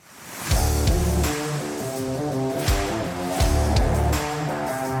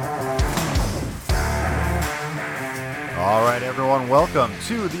Everyone, welcome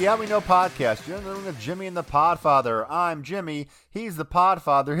to the Yeah We Know podcast. You're in the room with Jimmy and the Podfather. I'm Jimmy. He's the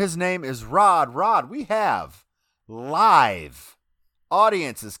Podfather. His name is Rod. Rod, we have live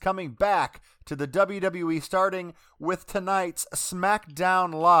audiences coming back to the WWE, starting with tonight's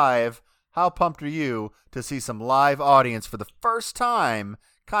SmackDown Live. How pumped are you to see some live audience for the first time?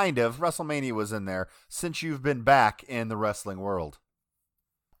 Kind of. WrestleMania was in there since you've been back in the wrestling world.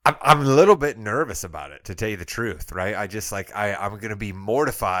 I'm a little bit nervous about it, to tell you the truth, right? I'm going to be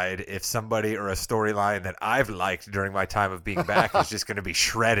mortified if somebody or a storyline that I've liked during my time of being back is just going to be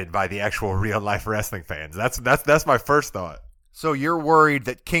shredded by the actual real life wrestling fans. That's my first thought. So you're worried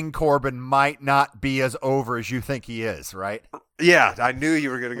that King Corbin might not be as over as you think he is, right? Yeah, I knew you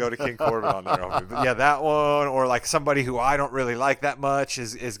were going to go to King Corbin on there. But yeah, that one, or like somebody who I don't really like that much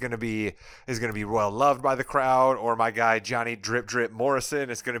is going to be well loved by the crowd, or my guy Johnny Drip Drip Morrison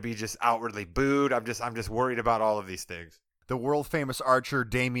is going to be just outwardly booed. I'm just worried about all of these things. The world famous archer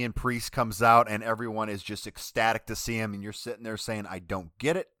Damian Priest comes out and everyone is just ecstatic to see him, and you're sitting there saying, I don't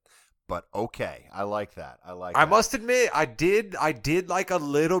get it. But okay, I like that. I must admit, I did like a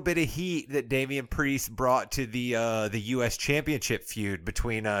little bit of heat that Damian Priest brought to the U.S. Championship feud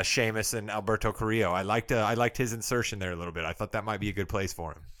between Sheamus and Alberto Carrillo. I liked his insertion there a little bit. I thought that might be a good place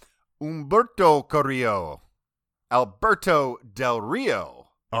for him. Humberto Carrillo, Alberto Del Rio.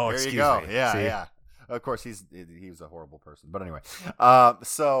 Oh, there excuse you go. me. Yeah, See? yeah. Of course, he was a horrible person. But anyway,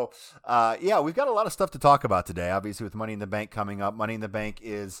 yeah, we've got a lot of stuff to talk about today. Obviously, with Money in the Bank coming up, Money in the Bank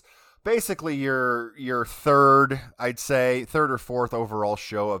is basically your third or fourth overall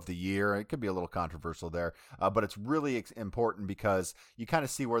show of the year. It could be a little controversial there, but it's really important because you kind of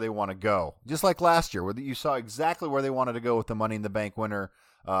see where they want to go. Just like last year, where you saw exactly where they wanted to go with the Money in the Bank winner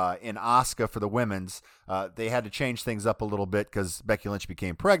in Asuka for the women's. They had to change things up a little bit because Becky Lynch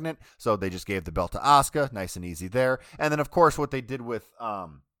became pregnant, so they just gave the belt to Asuka. Nice and easy there. And then, of course, what they did with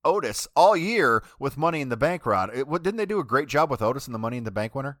Otis all year with Money in the Bank, Rod. Didn't they do a great job with Otis and the Money in the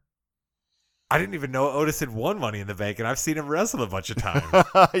Bank winner? I didn't even know Otis had won Money in the Bank, and I've seen him wrestle a bunch of times.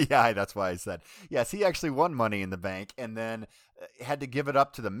 Yeah, that's why I said. Yes, he actually won Money in the Bank, and then had to give it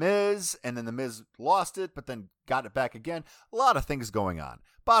up to The Miz, and then The Miz lost it, but then got it back again. A lot of things going on.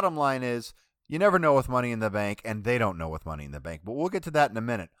 Bottom line is, you never know with Money in the Bank, and they don't know with Money in the Bank, but we'll get to that in a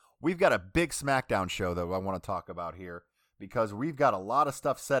minute. We've got a big SmackDown show that I want to talk about here, because we've got a lot of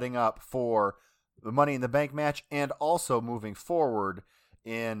stuff setting up for the Money in the Bank match, and also moving forward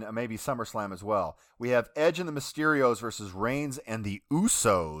in maybe SummerSlam as well. We have Edge and the Mysterios versus Reigns and the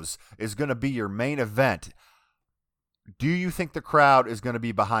Usos is going to be your main event. Do you think the crowd is going to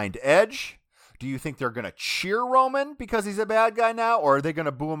be behind Edge? Do you think they're going to cheer Roman because he's a bad guy now, or are they going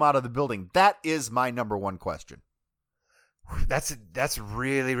to boo him out of the building? That is my number one question. That's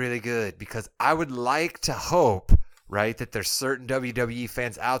really, really good, because I would like to hope, right, that there's certain WWE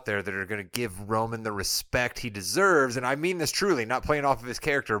fans out there that are going to give Roman the respect he deserves. And I mean this truly, not playing off of his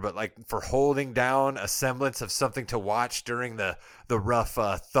character, but like for holding down a semblance of something to watch during the rough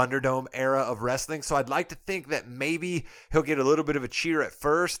Thunderdome era of wrestling. So I'd like to think that maybe he'll get a little bit of a cheer at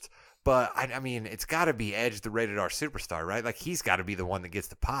first. But I mean, it's got to be Edge, the rated R superstar, right? Like, he's got to be the one that gets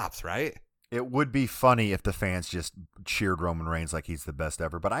the pops, right? It would be funny if the fans just cheered Roman Reigns like he's the best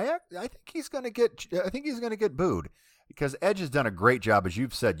ever, but I think he's going to get booed, because Edge has done a great job. As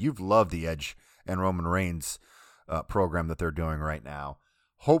you've said, you've loved the Edge and Roman Reigns program that they're doing right now.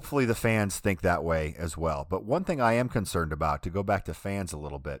 Hopefully the fans think that way as well. But one thing I am concerned about, to go back to fans a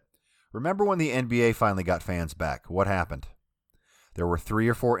little bit, remember when the NBA finally got fans back? What happened? There were 3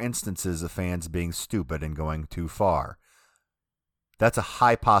 or 4 instances of fans being stupid and going too far. That's a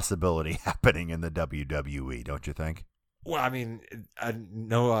high possibility happening in the WWE, don't you think? Well, I mean,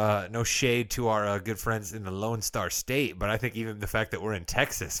 no shade to our good friends in the Lone Star State, but I think even the fact that we're in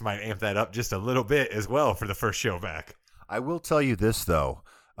Texas might amp that up just a little bit as well for the first show back. I will tell you this, though.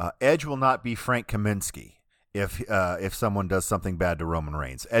 Edge will not be Frank Kaminsky if someone does something bad to Roman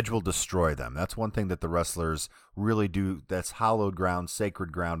Reigns. Edge will destroy them. That's one thing that the wrestlers really do. That's hallowed ground,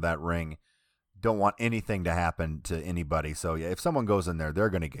 sacred ground, that ring. Don't want anything to happen to anybody. So, yeah, if someone goes in there,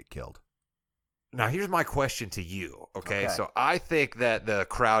 they're going to get killed. Now, here's my question to you, okay? So I think that the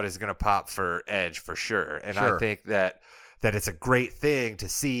crowd is going to pop for Edge for sure. And I think that it's a great thing to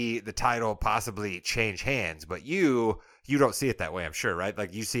see the title possibly change hands. But you don't see it that way, I'm sure, right?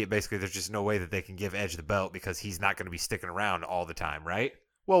 Like, you see it basically there's just no way that they can give Edge the belt because he's not going to be sticking around all the time, right?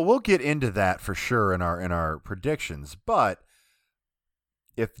 Well, we'll get into that for sure in our predictions. But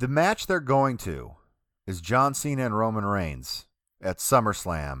if the match they're going to is John Cena and Roman Reigns at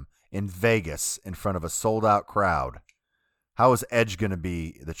SummerSlam in Vegas in front of a sold-out crowd, how is Edge going to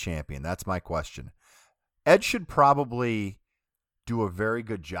be the champion? That's my question. Edge should probably do a very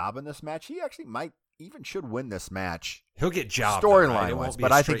good job in this match. He actually might even should win this match. He'll get jobbed storyline wise,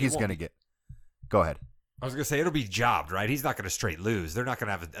 but I think he's going to get. Go ahead. I was going to say it'll be jobbed, right? He's not going to straight lose. They're not going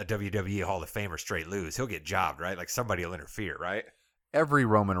to have a WWE Hall of Famer straight lose. He'll get jobbed, right? Like somebody will interfere, right? Every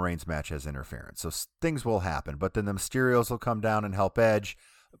Roman Reigns match has interference, so things will happen. But then the Mysterios will come down and help Edge.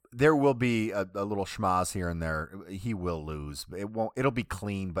 There will be a little schmaz here and there. He will lose. It won't. It'll be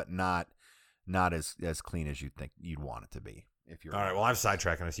clean, but not as clean as you'd think you'd want it to be. If you're all right, well, I'm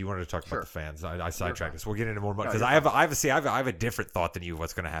sidetracking us. You wanted to talk about the fans. I sidetracked us. We'll get into more because no, I have a different thought than you of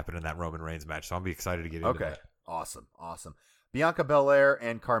what's going to happen in that Roman Reigns match. So I'll be excited to get into that. Awesome. Bianca Belair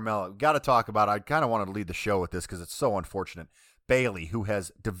and Carmella. Got to talk about. I kind of wanted to lead the show with this because it's so unfortunate. Bayley, who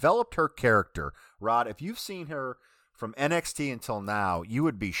has developed her character. Rod, if you've seen her from NXT until now, you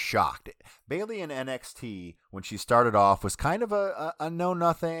would be shocked. Bayley in NXT, when she started off, was kind of a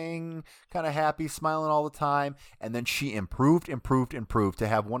know-nothing, kind of happy, smiling all the time, and then she improved to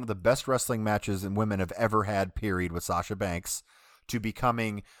have one of the best wrestling matches in women have ever had, period, with Sasha Banks, to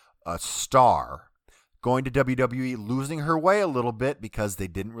becoming a star, going to WWE, losing her way a little bit because they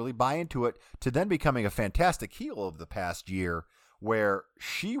didn't really buy into it, to then becoming a fantastic heel of the past year, where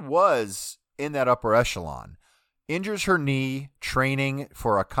she was in that upper echelon. Injures her knee, training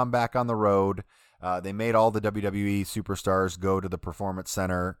for a comeback on the road. They made all the WWE superstars go to the Performance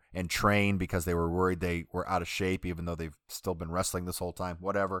Center and train because they were worried they were out of shape, even though they've still been wrestling this whole time.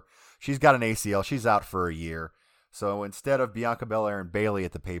 Whatever. She's got an ACL. She's out for a year. So instead of Bianca Belair and Bayley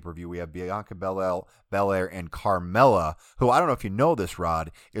at the pay-per-view, we have Bianca Belair and Carmella, who, I don't know if you know this,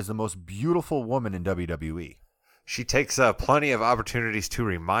 Rod, is the most beautiful woman in WWE. She takes plenty of opportunities to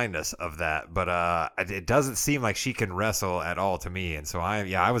remind us of that, but it doesn't seem like she can wrestle at all to me. And so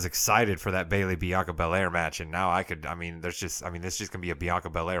I was excited for that Bayley Bianca Belair match, and now this is just gonna be a Bianca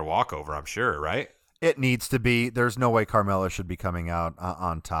Belair walkover, I'm sure, right? It needs to be. There's no way Carmella should be coming out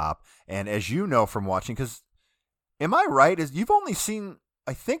on top. And as you know from watching, because am I right? Is you've only seen,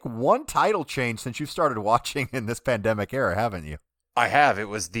 I think, one title change since you started watching in this pandemic era, haven't you? I have. It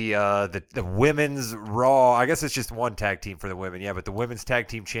was the women's Raw. I guess it's just one tag team for the women. Yeah, but the women's tag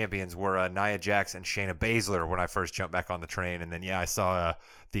team champions were Nia Jax and Shayna Baszler when I first jumped back on the train. And then I saw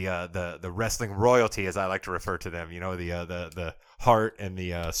the wrestling royalty, as I like to refer to them. You know, the Hart and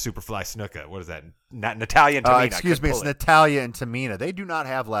the Superfly Snuka. What is that? Natalia and Tamina. Excuse me, it's Natalia and Tamina. They do not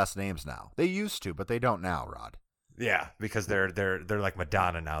have last names now. They used to, but they don't now, Rod. Yeah, because they're like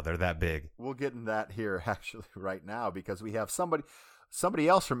Madonna now. They're that big. We'll get in that here actually right now because we have somebody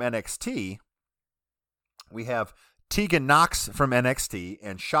else from NXT. We have Tegan Nox from NXT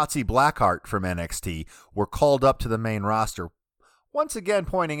and Shotzi Blackheart from NXT were called up to the main roster. Once again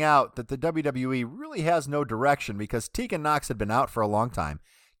pointing out that the WWE really has no direction because Tegan Nox had been out for a long time,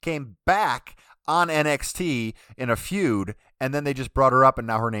 came back on NXT in a feud, and then they just brought her up and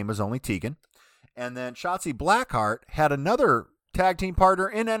now her name is only Tegan. And then Shotzi Blackheart had another tag team partner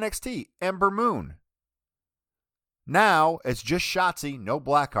in NXT, Ember Moon. Now, it's just Shotzi, no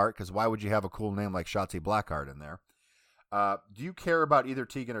Blackheart, because why would you have a cool name like Shotzi Blackheart in there? Do you care about either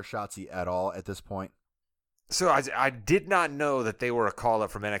Tegan or Shotzi at all at this point? So I did not know that they were a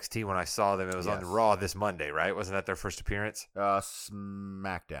call-up from NXT when I saw them. It was on Raw this Monday, right? Wasn't that their first appearance?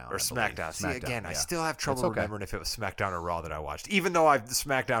 SmackDown. Or SmackDown. See, again, I still have trouble remembering if it was SmackDown or Raw that I watched, even though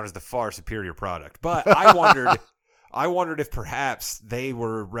SmackDown is the far superior product. But I wondered if perhaps they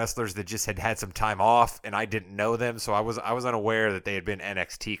were wrestlers that just had some time off and I didn't know them, so I was unaware that they had been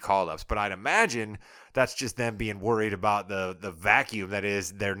NXT call-ups. But I'd imagine that's just them being worried about the vacuum that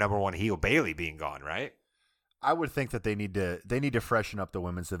is their number one heel, Bayley, being gone, right? I would think that they need to freshen up the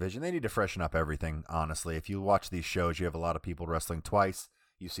women's division. They need to freshen up everything, honestly. If you watch these shows, you have a lot of people wrestling twice.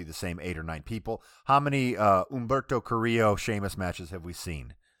 You see the same 8 or 9 people. How many Humberto Carrillo Sheamus matches have we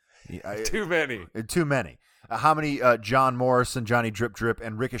seen? Too many. Too many. How many John Morrison, Johnny Drip Drip,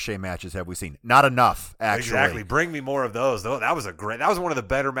 and Ricochet matches have we seen? Not enough, actually. Exactly. Bring me more of those, though. That was one of the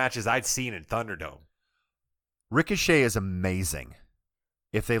better matches I'd seen in Thunderdome. Ricochet is amazing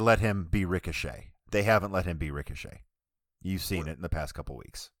if they let him be Ricochet. They haven't let him be Ricochet. You've seen it in the past couple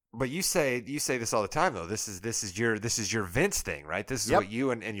weeks. But you say this all the time, though. This is your Vince thing, right? This is what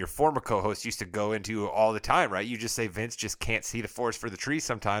you and your former co-host used to go into all the time, right? You just say Vince just can't see the forest for the trees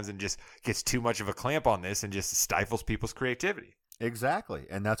sometimes and just gets too much of a clamp on this and just stifles people's creativity. Exactly,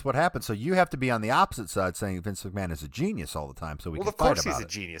 and that's what happens. So you have to be on the opposite side saying Vince McMahon is a genius all the time so we can fight about it. Well, of course he's a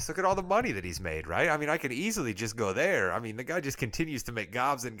genius. Look at all the money that he's made, right? I mean, I could easily just go there. I mean, the guy just continues to make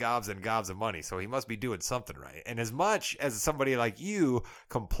gobs and gobs and gobs of money, so he must be doing something right. And as much as somebody like you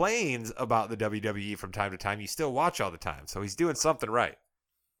complains about the WWE from time to time, you still watch all the time, so he's doing something right.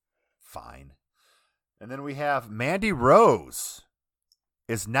 Fine. And then we have Mandy Rose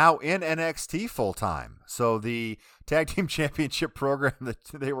is now in NXT full time. So the tag team championship program that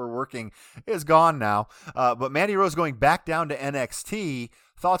they were working is gone now. But Mandy Rose going back down to NXT.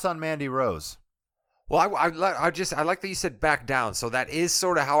 Thoughts on Mandy Rose? Well, I like that you said back down. So that is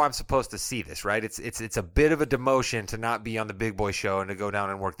sort of how I'm supposed to see this, right? It's a bit of a demotion to not be on the Big Boy show and to go down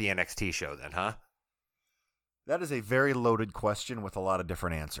and work the NXT show then, huh? That is a very loaded question with a lot of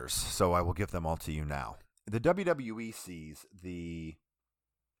different answers. So I will give them all to you now. The WWE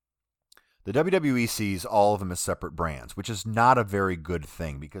sees all of them as separate brands, which is not a very good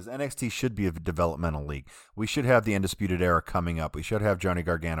thing because NXT should be a developmental league. We should have the Undisputed Era coming up. We should have Johnny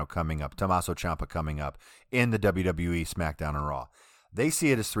Gargano coming up, Tommaso Ciampa coming up in the WWE, SmackDown, and Raw. They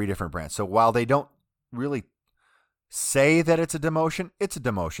see it as 3 different brands. So while they don't really say that it's a demotion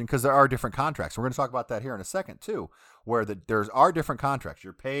because there are different contracts. We're going to talk about that here in a second too, where there are different contracts.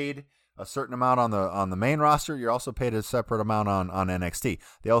 You're paid a certain amount on the main roster. You're also paid a separate amount on NXT.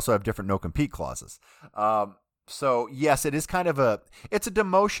 They also have different no compete clauses. So yes, it is kind of it's a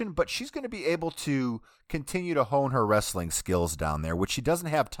demotion, but she's going to be able to continue to hone her wrestling skills down there, which she doesn't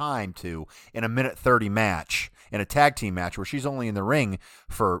have time to in a 1:30 match, in a tag team match where she's only in the ring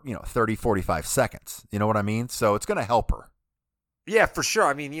for 30, 45 seconds. You know what I mean? So it's going to help her. Yeah, for sure.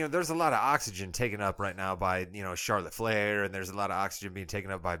 I mean, there's a lot of oxygen taken up right now by, Charlotte Flair, and there's a lot of oxygen being taken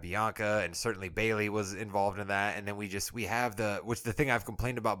up by Bianca, and certainly Bayley was involved in that. And then we have the thing I've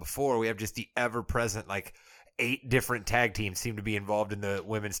complained about before, we have just the ever-present, 8 different tag teams seem to be involved in the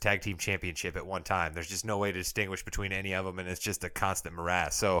Women's Tag Team Championship at one time. There's just no way to distinguish between any of them, and it's just a constant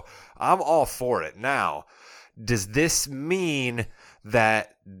morass. So I'm all for it. Now, does this mean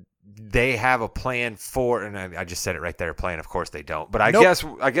that they have a plan for, and I just said it right there, plan, of course they don't. But I guess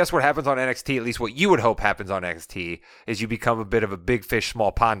what happens on NXT, at least what you would hope happens on NXT, is you become a bit of a big fish,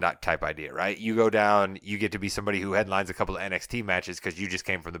 small pond type idea, right? You go down, you get to be somebody who headlines a couple of NXT matches because you just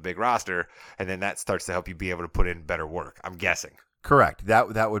came from the big roster, and then that starts to help you be able to put in better work, I'm guessing. Correct.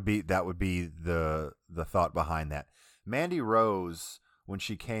 That would be the thought behind that. Mandy Rose, when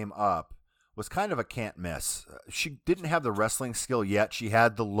she came up, was kind of a can't miss. She didn't have the wrestling skill yet. She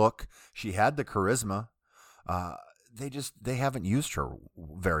had the look. She had the charisma. They haven't used her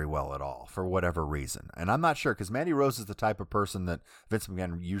very well at all for whatever reason. And I'm not sure because Mandy Rose is the type of person that Vince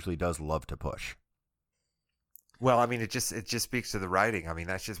McMahon usually does love to push. Well, I mean, it just speaks to the writing. I mean,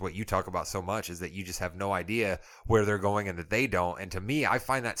 that's just what you talk about so much is that you just have no idea where they're going and that they don't. And to me, I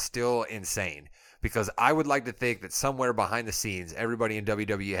find that still insane. Because I would like to think that somewhere behind the scenes, everybody in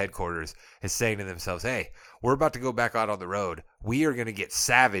WWE headquarters is saying to themselves, hey, we're about to go back out on the road. We are going to get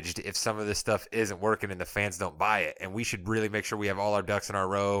savaged if some of this stuff isn't working and the fans don't buy it. And we should really make sure we have all our ducks in our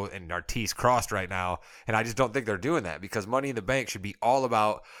row and our T's crossed right now. And I just don't think they're doing that because Money in the Bank should be all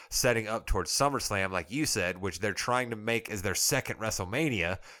about setting up towards SummerSlam, like you said, which they're trying to make as their second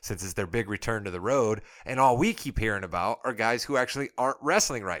WrestleMania since it's their big return to the road. And all we keep hearing about are guys who actually aren't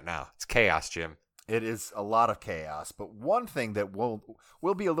wrestling right now. It's chaos, Jim. It is a lot of chaos, but one thing that will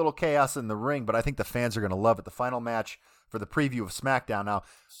be a little chaos in the ring, but I think the fans are going to love it. The final match for the preview of SmackDown. Now,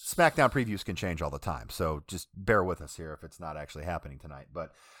 SmackDown previews can change all the time, so just bear with us here if it's not actually happening tonight.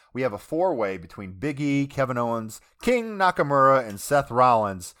 But we have a 4-way between Big E, Kevin Owens, King Nakamura, and Seth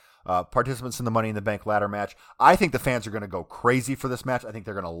Rollins, participants in the Money in the Bank ladder match. I think the fans are going to go crazy for this match. I think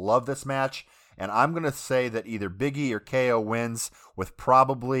they're going to love this match, and I'm going to say that either Big E or KO wins with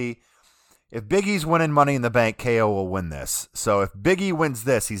probably... If Big E's winning Money in the Bank, KO will win this. So if Big E wins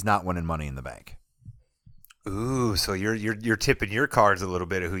this, he's not winning Money in the Bank. Ooh, so you're tipping your cards a little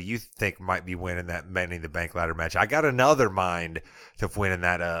bit of who you think might be winning that Money in the Bank ladder match. I got another mind to winning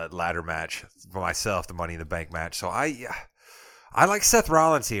that ladder match for myself, the Money in the Bank match. So I like Seth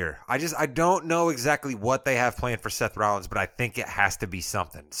Rollins here. I don't know exactly what they have planned for Seth Rollins, but I think it has to be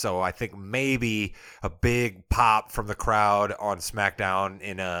something. So I think maybe a big pop from the crowd on SmackDown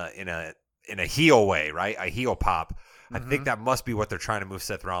in a heel way, right? A heel pop. I think that must be what they're trying to move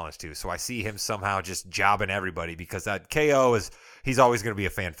Seth Rollins to. So I see him somehow just jobbing everybody because that KO he's always going to be a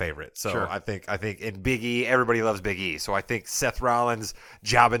fan favorite. So sure. I think in Big E, everybody loves Big E. So I think Seth Rollins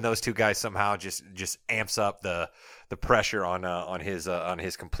jobbing those two guys somehow just amps up the pressure on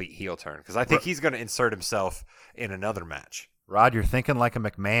his complete heel turn because I think he's going to insert himself in another match. Rod, you're thinking like a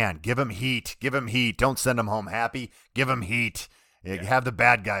McMahon. Give him heat. Give him heat. Don't send him home happy. Give him heat. Yeah. Have the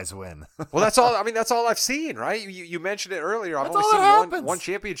bad guys win. Well, that's all. I mean, that's all I've seen, right? You mentioned it earlier. I've only seen one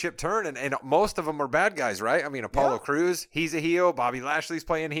championship turn, and most of them are bad guys, right? I mean, Apollo Crews, he's a heel. Bobby Lashley's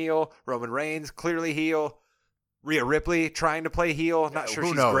playing heel. Roman Reigns, clearly heel. Rhea Ripley trying to play heel. Not sure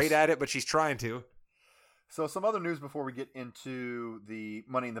she's great at it, but she's trying to. So some other news before we get into the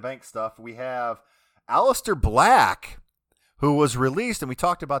Money in the Bank stuff. We have Aleister Black, who was released, and we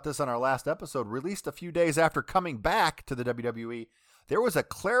talked about this on our last episode, released a few days after coming back to the WWE. There was a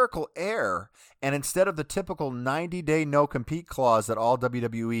clerical error, and instead of the typical 90-day no-compete clause that all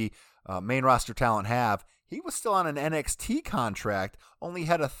WWE main roster talent have, he was still on an NXT contract, only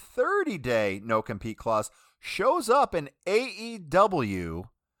had a 30-day no-compete clause, shows up in AEW,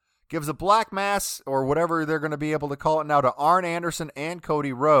 gives a black mass, or whatever they're going to be able to call it now, to Arn Anderson and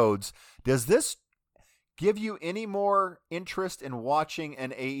Cody Rhodes. Does this give you any more interest in watching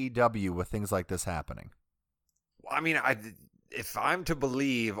an AEW with things like this happening? I mean, if I'm to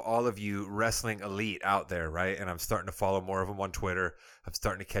believe all of you wrestling elite out there, right, and I'm starting to follow more of them on Twitter, I'm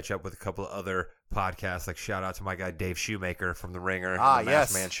starting to catch up with a couple of other podcasts, like shout out to my guy Dave Shoemaker from The Ringer, and the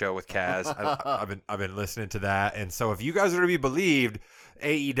Masked Man Show with Kaz. I've been listening to that, and so if you guys are to be believed,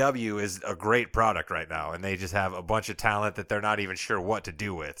 AEW is a great product right now, and they just have a bunch of talent that they're not even sure what to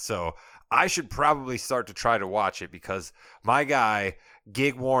do with. So I should probably start to try to watch it, because my guy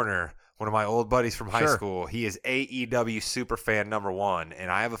Gig Warner, one of my old buddies from high school, he is AEW superfan #1. And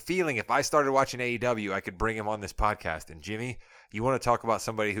I have a feeling if I started watching AEW, I could bring him on this podcast. And Jimmy, you want to talk about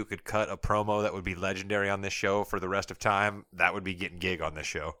somebody who could cut a promo that would be legendary on this show for the rest of time? That would be getting Gig on this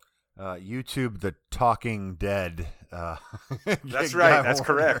show. YouTube the Talking Dead. That's right. That's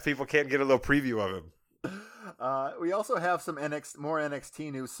correct. People can't get a little preview of him. We also have some more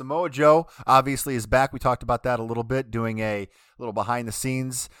NXT news. Samoa Joe obviously is back. We talked about that a little bit, doing a little behind the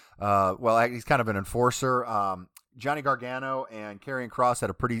scenes. He's kind of an enforcer. Johnny Gargano and Karrion Kross had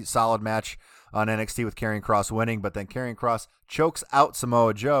a pretty solid match on NXT with Karrion Kross winning, but then Karrion Kross chokes out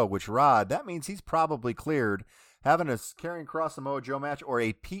Samoa Joe, which, Rod, that means he's probably cleared. Having a Karrion Kross Samoa Joe match or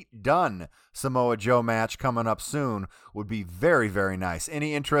a Pete Dunne Samoa Joe match coming up soon would be very, very nice.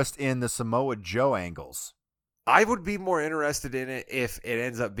 Any interest in the Samoa Joe angles? I would be more interested in it if it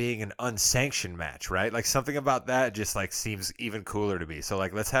ends up being an unsanctioned match, right? Like something about that just like seems even cooler to me. So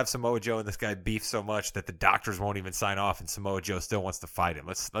like, let's have Samoa Joe and this guy beef so much that the doctors won't even sign off, and Samoa Joe still wants to fight him.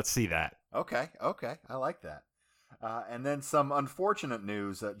 Let's see that. Okay, I like that. And then some unfortunate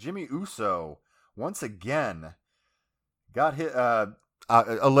news: Jimmy Uso once again got hit.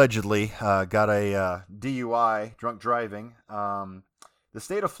 Allegedly got a DUI, drunk driving. The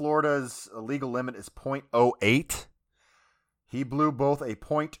state of Florida's legal limit is .08. He blew both a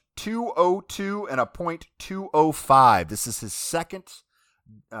 .202 and a .205. This is his second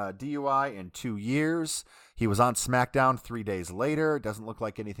DUI in 2 years. He was on SmackDown 3 days later. It doesn't look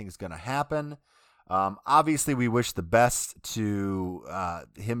like anything's going to happen. Obviously, we wish the best to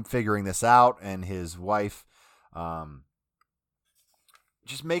him figuring this out, and his wife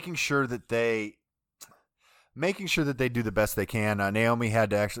just making sure that they do the best they can. Naomi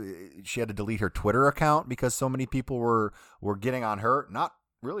had to delete her Twitter account because so many people were getting on her. Not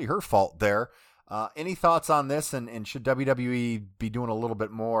really her fault there. Any thoughts on this? And should WWE be doing a little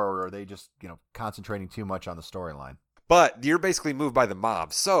bit more, or are they just concentrating too much on the storyline? But you're basically moved by the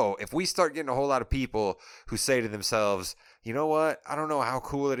mob. So if we start getting a whole lot of people who say to themselves, you know what? I don't know how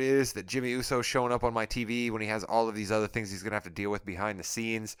cool it is that Jimmy Uso's showing up on my TV when he has all of these other things he's going to have to deal with behind the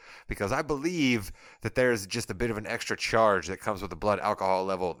scenes, because I believe that there's just a bit of an extra charge that comes with a blood alcohol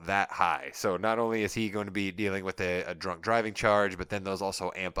level that high. So not only is he going to be dealing with a drunk driving charge, but then those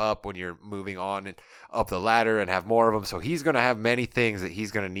also amp up when you're moving on and up the ladder and have more of them. So he's going to have many things that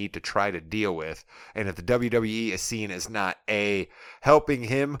he's going to need to try to deal with. And if the WWE is seen as not A, helping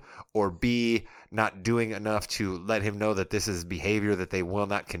him, or B, not doing enough to let him know that this is behavior that they will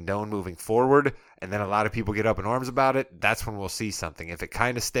not condone moving forward, and then a lot of people get up in arms about it, that's when we'll see something. If it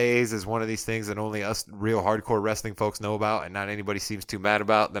kind of stays as one of these things that only us real hardcore wrestling folks know about and not anybody seems too mad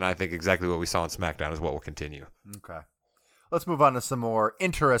about, then I think exactly what we saw on SmackDown is what will continue. Okay. Let's move on to some more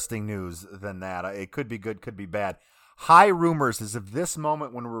interesting news than that. It could be good, could be bad. High rumors as of this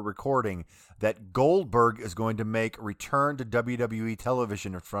moment when we're recording that Goldberg is going to make a return to WWE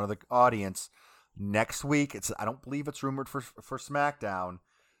television in front of the audience next week. I don't believe it's rumored for SmackDown.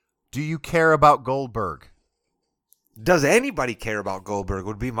 Do you care about Goldberg? Does anybody care about Goldberg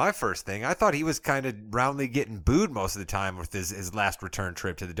would be my first thing. I thought he was kind of roundly getting booed most of the time with his last return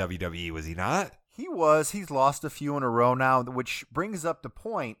trip to the WWE, was he not? He was. He's lost a few in a row now, which brings up the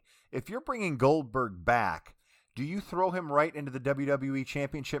point. If you're bringing Goldberg back, do you throw him right into the WWE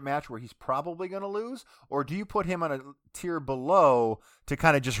Championship match where he's probably going to lose? Or do you put him on a tier below to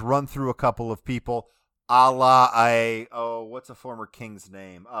kind of just run through a couple of people, a la what's a former King's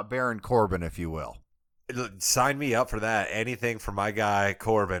name? Baron Corbin, if you will. Sign me up for that. Anything for my guy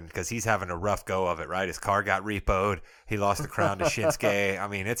Corbin, because he's having a rough go of it, right? His car got repoed. He lost the crown to Shinsuke. I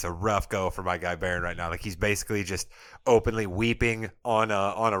mean, it's a rough go for my guy Baron right now. Like, he's basically just openly weeping on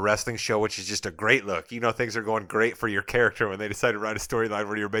a wrestling show, which is just a great look. You know, things are going great for your character when they decide to write a storyline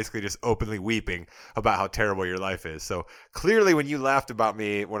where you're basically just openly weeping about how terrible your life is. So clearly, when you laughed about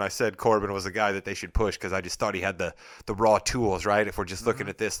me when I said Corbin was a guy that they should push, because I just thought he had the raw tools, right? If we're just looking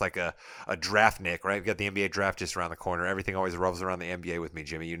at this like a draft nick, right? We've got the NBA draft just around the corner. Everything always revolves around the NBA with me,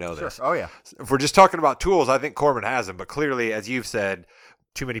 Jimmy. You know this. Sure. Oh, yeah. If we're just talking about tools, I think Corbin has them. But clearly, as you've said,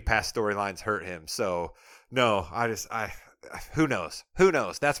 too many past storylines hurt him. So, no, who knows? Who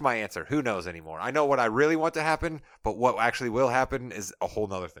knows? That's my answer. Who knows anymore? I know what I really want to happen, but what actually will happen is a whole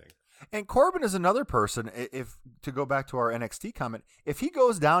nother thing. And Corbin is another person, if to go back to our NXT comment, if he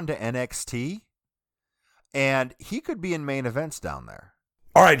goes down to NXT, and he could be in main events down there.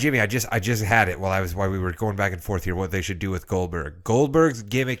 All right, Jimmy, I just had it while we were going back and forth here, what they should do with Goldberg. Goldberg's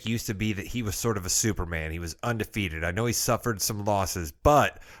gimmick used to be that he was sort of a Superman. He was undefeated. I know he suffered some losses,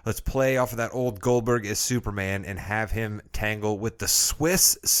 but let's play off of that old Goldberg as Superman and have him tangle with the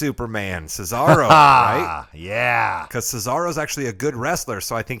Swiss Superman, Cesaro, right? Yeah. Because Cesaro's actually a good wrestler,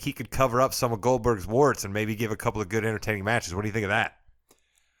 so I think he could cover up some of Goldberg's warts and maybe give a couple of good entertaining matches. What do you think of that?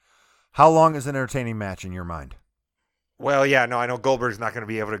 How long is an entertaining match in your mind? Well, yeah, no, I know Goldberg's not going to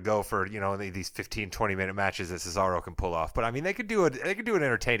be able to go for, these 15, 20-minute matches that Cesaro can pull off. But, I mean, they could do an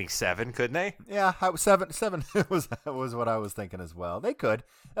entertaining 7, couldn't they? Yeah, 7 was what I was thinking as well. They could.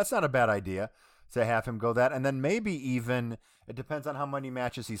 That's not a bad idea to have him go that. And then maybe even, it depends on how many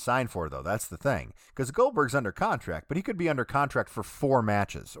matches he signed for, though. That's the thing. Because Goldberg's under contract, but he could be under contract for 4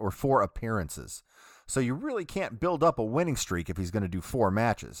 matches or 4 appearances. So you really can't build up a winning streak if he's going to do 4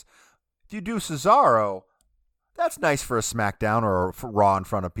 matches. If you do Cesaro, that's nice for a SmackDown or for Raw in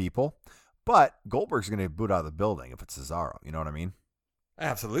front of people, but Goldberg's going to get booed out of the building if it's Cesaro. You know what I mean?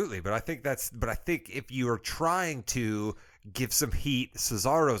 Absolutely, but I think if you are trying to give some heat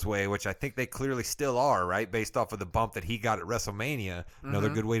Cesaro's way, which I think they clearly still are, right, based off of the bump that he got at WrestleMania, another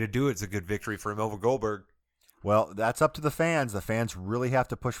good way to do it is a good victory for him over Goldberg. Well, that's up to the fans. The fans really have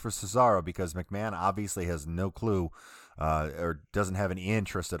to push for Cesaro because McMahon obviously has no clue or doesn't have any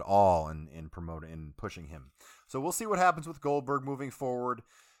interest at all in promoting and pushing him. So we'll see what happens with Goldberg moving forward.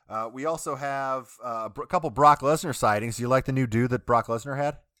 We also have a couple Brock Lesnar sightings. Do you like the new dude that Brock Lesnar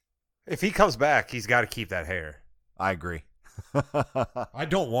had? If he comes back, he's got to keep that hair. I agree. I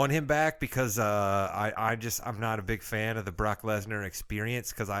don't want him back because I'm not a big fan of the Brock Lesnar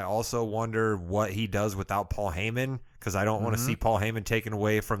experience because I also wonder what he does without Paul Heyman because I don't want to see Paul Heyman taken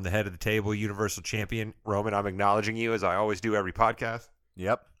away from the head of the table, Universal Champion. Roman, I'm acknowledging you as I always do every podcast.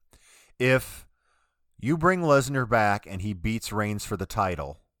 Yep. If you bring Lesnar back and he beats Reigns for the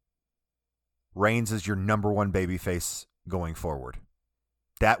title, Reigns is your number 1 babyface going forward.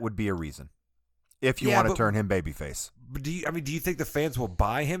 That would be a reason. If you want to turn him babyface. But do you think the fans will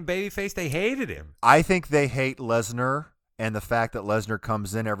buy him babyface? They hated him. I think they hate Lesnar and the fact that Lesnar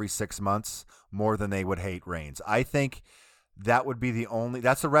comes in every 6 months more than they would hate Reigns. I think that would be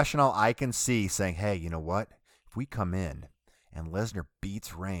that's the rationale I can see saying, hey, you know what? If we come in and Lesnar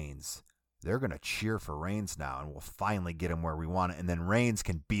beats Reigns, they're going to cheer for Reigns now and we'll finally get him where we want it. And then Reigns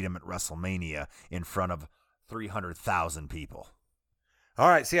can beat him at WrestleMania in front of 300,000 people. All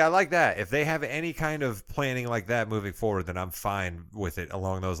right, see, I like that. If they have any kind of planning like that moving forward, then I'm fine with it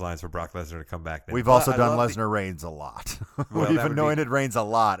along those lines for Brock Lesnar to come back. Then. We've also done Lesnar Reigns a lot. Well, We've anointed Reigns a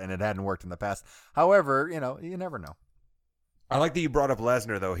lot, and it hadn't worked in the past. However, you never know. I like that you brought up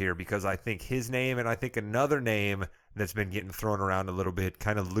Lesnar, though, here, because I think his name and I think another name that's been getting thrown around a little bit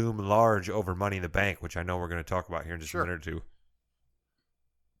kind of loom large over Money in the Bank, which I know we're going to talk about here in just a minute or two.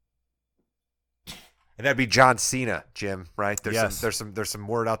 And that'd be John Cena, Jim, right? There's some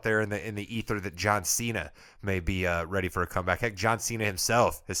word out there in the ether that John Cena may be ready for a comeback. Heck, John Cena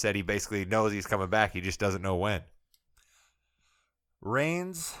himself has said he basically knows he's coming back. He just doesn't know when.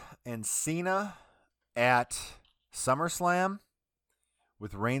 Reigns and Cena at SummerSlam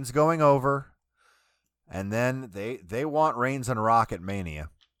with Reigns going over, and then they want Reigns and Rock at Mania.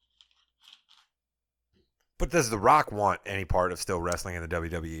 But does The Rock want any part of still wrestling in the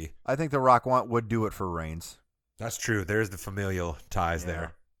WWE? I think The Rock would do it for Reigns. That's true. There's the familial ties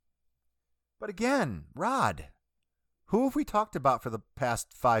there. But again, Rod, who have we talked about for the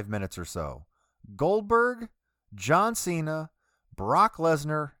past 5 minutes or so? Goldberg, John Cena, Brock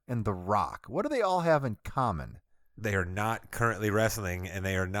Lesnar, and The Rock. What do they all have in common? They are not currently wrestling, and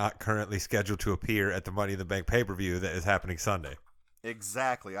they are not currently scheduled to appear at the Money in the Bank pay-per-view that is happening Sunday.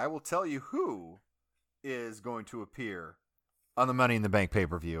 Exactly. I will tell you who is going to appear on the Money in the Bank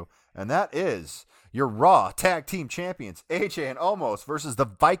pay-per-view, and that is your Raw Tag Team Champions, AJ and Omos versus the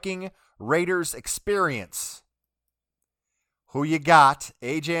Viking Raiders Experience. Who you got?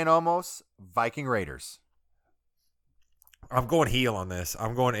 AJ and Omos, Viking Raiders. I'm going heel on this.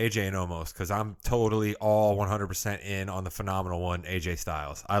 I'm going AJ and Omos because I'm totally all 100% in on the phenomenal one, AJ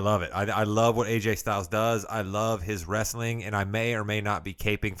Styles. I love it. I love what AJ Styles does. I love his wrestling, and I may or may not be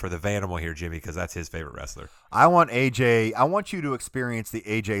caping for the Vanimal here, Jimmy, because that's his favorite wrestler. I want you to experience the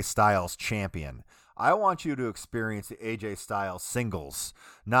AJ Styles champion. I want you to experience the AJ Styles singles,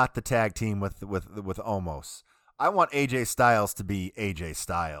 not the tag team with Omos. I want AJ Styles to be AJ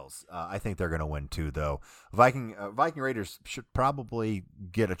Styles. I think they're going to win too, though. Viking Raiders should probably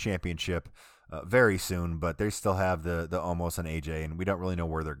get a championship very soon, but they still have the Omos and AJ, and we don't really know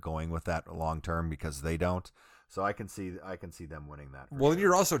where they're going with that long term because they don't. So I can see them winning that. Well,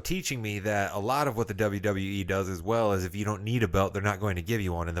 you're also teaching me that a lot of what the WWE does as well is if you don't need a belt, they're not going to give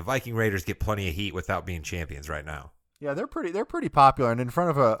you one, and the Viking Raiders get plenty of heat without being champions right now. Yeah, they're pretty popular, and in front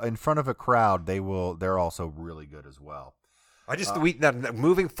of a crowd, they're also really good as well.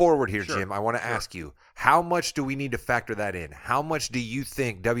 Moving forward here, Sure, Jim, I want to ask you, how much do we need to factor that in? How much do you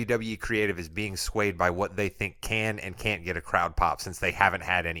think WWE Creative is being swayed by what they think can and can't get a crowd pop since they haven't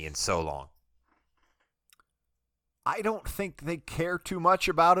had any in so long? I don't think they care too much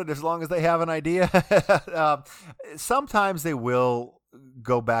about it as long as they have an idea. Sometimes they will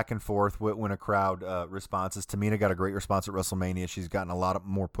go back and forth when a crowd responds. Tamina got a great response at WrestleMania. She's gotten a lot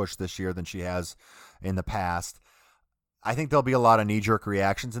more push this year than she has in the past. I think there'll be a lot of knee-jerk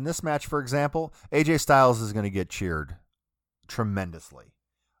reactions. In this match, for example, AJ Styles is going to get cheered tremendously.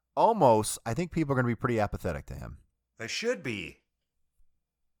 Almost, I think people are going to be pretty apathetic to him. They should be.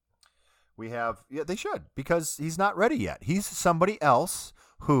 They should, because he's not ready yet. He's somebody else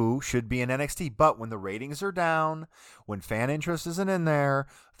who should be in NXT. But when the ratings are down, when fan interest isn't in there,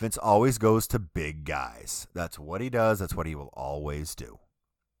 Vince always goes to big guys. That's what he does. That's what he will always do.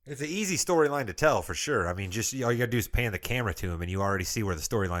 It's an easy storyline to tell for sure. I mean, just all you got to do is pan the camera to him, and you already see where the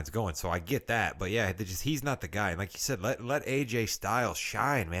storyline's going. So I get that. But yeah, he's not the guy. And like you said, let AJ Styles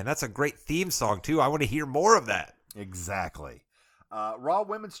shine, man. That's a great theme song too. I want to hear more of that. Exactly. Raw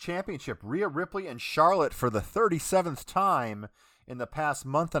Women's Championship, Rhea Ripley and Charlotte for the 37th time in the past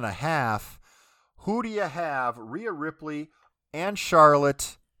month and a half. Who do you have, Rhea Ripley and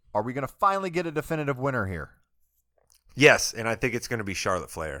Charlotte? Are we going to finally get a definitive winner here? Yes, and I think it's going to be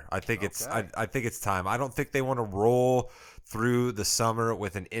Charlotte Flair. I think it's time. I don't think they want to roll through the summer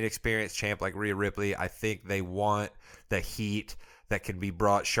with an inexperienced champ like Rhea Ripley. I think they want the heat that can be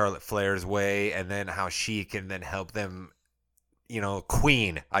brought Charlotte Flair's way, and then how she can then help them,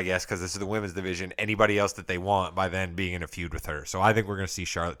 queen, I guess, because this is the women's division, anybody else that they want by then being in a feud with her. So I think we're going to see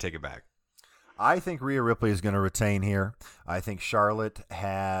Charlotte take it back. I think Rhea Ripley is going to retain here. I think Charlotte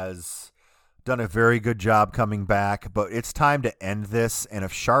has done a very good job coming back, but it's time to end this. And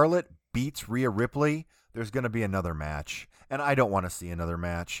if Charlotte beats Rhea Ripley, there's going to be another match. And I don't want to see another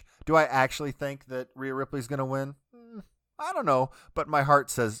match. Do I actually think that Rhea Ripley's going to win? I don't know, but my heart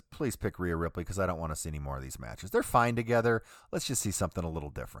says please pick Rhea Ripley because I don't want to see any more of these matches. They're fine together. Let's just see something a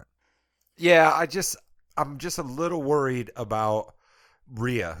little different. Yeah, I'm just a little worried about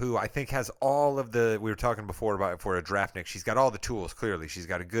Rhea, who I think has all of we were talking before about for a draft nick. She's got all the tools, clearly. She's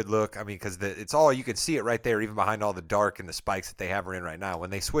got a good look. I mean, because it's all, you can see it right there, even behind all the dark and the spikes that they have her in right now. When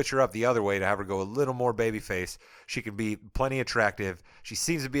they switch her up the other way to have her go a little more babyface, she can be plenty attractive. She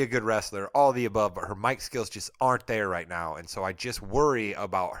seems to be a good wrestler, all the above, but her mic skills just aren't there right now. And so I just worry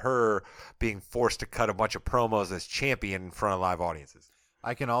about her being forced to cut a bunch of promos as champion in front of live audiences.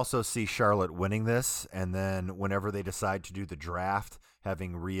 I can also see Charlotte winning this, and then whenever they decide to do the draft,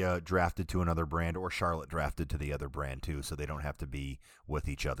 having Rhea drafted to another brand or Charlotte drafted to the other brand too, so they don't have to be with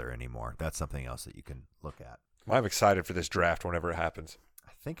each other anymore. That's something else that you can look at. I'm excited for this draft whenever it happens.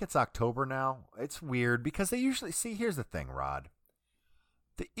 I think it's October now. It's weird because they usually, here's the thing, Rod.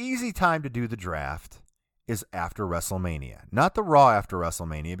 The easy time to do the draft is after WrestleMania. Not the Raw after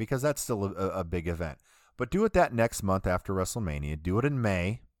WrestleMania because that's still a big event. But do it that next month after WrestleMania. Do it in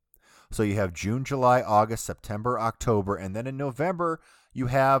May. So you have June, July, August, September, October, and then in November you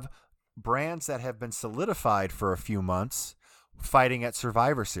have brands that have been solidified for a few months fighting at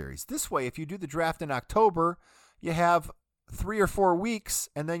Survivor Series. This way, if you do the draft in October, you have 3 or 4 weeks,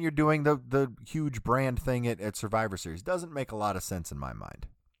 and then you're doing the huge brand thing at Survivor Series. Doesn't make a lot of sense in my mind.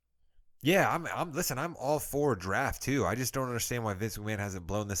 Yeah, I'm all for a draft too. I just don't understand why Vince McMahon hasn't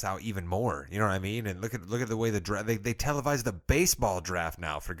blown this out even more. You know what I mean? And look at the way the draft they televise the baseball draft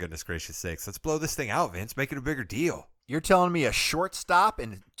now, for goodness gracious sakes. Let's blow this thing out, Vince. Make it a bigger deal. You're telling me a shortstop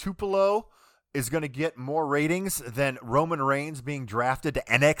in Tupelo is going to get more ratings than Roman Reigns being drafted to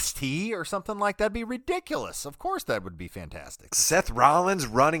NXT or something like that. That'd be ridiculous. Of course, that would be fantastic. Seth Rollins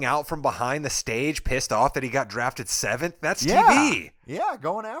running out from behind the stage, pissed off that he got drafted 7th. That's TV. Yeah,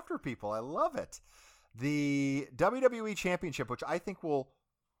 going after people. I love it. The WWE Championship, which I think will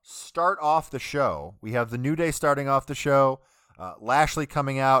start off the show. We have the New Day starting off the show. Lashley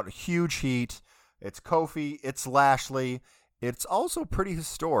coming out, huge heat. It's Kofi, it's Lashley. It's also pretty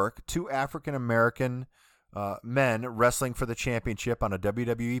historic. 2 African-American men wrestling for the championship on a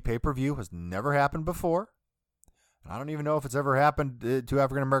WWE pay-per-view has never happened before. I don't even know if it's ever happened. 2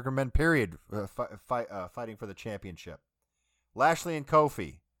 African-American men, period, fighting for the championship. Lashley and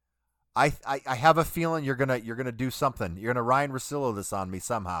Kofi. I have a feeling you're gonna do something. You're gonna Ryan Russillo this on me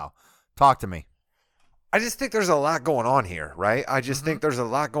somehow. Talk to me. I just think there's a lot going on here, right? I just think there's a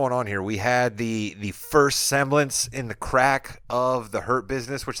lot going on here. We had the first semblance in the crack of the Hurt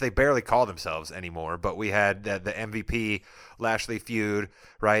Business, which they barely call themselves anymore, but we had the MVP Lashley feud,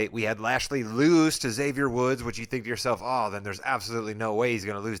 right? We had Lashley lose to Xavier Woods, which you think to yourself, oh, then there's absolutely no way he's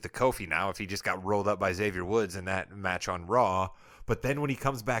going to lose to Kofi now if he just got rolled up by Xavier Woods in that match on Raw. But then when he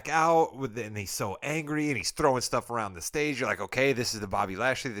comes back out and he's so angry and he's throwing stuff around the stage, you're like, okay, this is the Bobby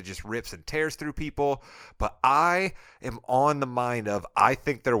Lashley that just rips and tears through people. But I am on the mind of, I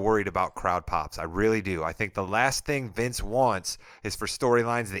think they're worried about crowd pops. I really do. I think the last thing Vince wants is for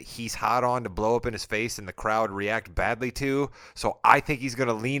storylines that he's hot on to blow up in his face and the crowd react badly to. So I think he's going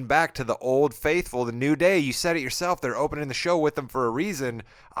to lean back to the old faithful, the New Day. You said it yourself. They're opening the show with them for a reason.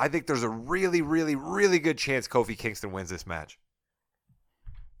 I think there's a really, really, really good chance Kofi Kingston wins this match.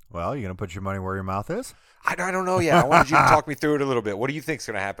 Well, you going to put your money where your mouth is? I don't know yet. I wanted you to talk me through it a little bit. What do you think is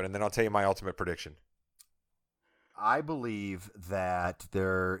going to happen? And then I'll tell you my ultimate prediction. I believe that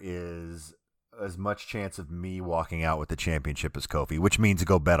there is as much chance of me walking out with the championship as Kofi, which means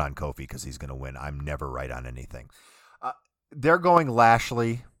go bet on Kofi because he's going to win. I'm never right on anything. They're going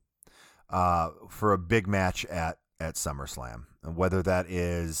Lashley for a big match at SummerSlam. And whether that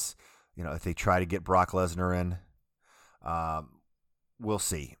is, if they try to get Brock Lesnar in, we'll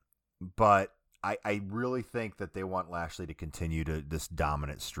see. But I really think that they want Lashley to continue to this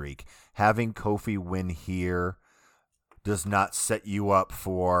dominant streak. Having Kofi win here does not set you up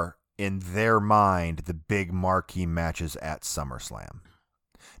for, in their mind, the big marquee matches at SummerSlam.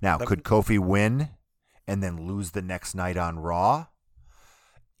 Now, could Kofi win and then lose the next night on Raw?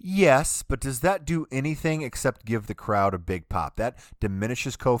 Yes, but does that do anything except give the crowd a big pop? That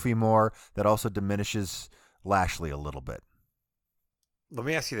diminishes Kofi more. That also diminishes Lashley a little bit. Let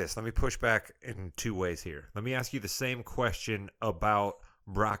me ask you this. Let me push back in 2 ways here. Let me ask you the same question about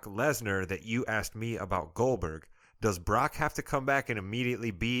Brock Lesnar that you asked me about Goldberg. Does Brock have to come back and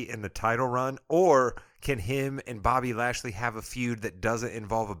immediately be in the title run, or can him and Bobby Lashley have a feud that doesn't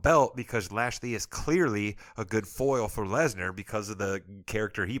involve a belt because Lashley is clearly a good foil for Lesnar because of the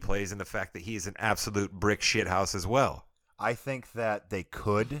character he plays and the fact that he is an absolute brick shithouse as well? I think that they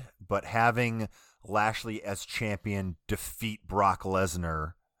could, but having Lashley as champion defeat Brock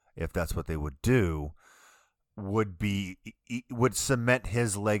Lesnar, if that's what they would do, would cement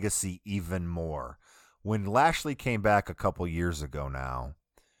his legacy even more. When Lashley came back a couple years ago now,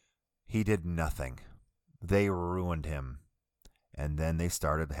 he did nothing. They ruined him. And then they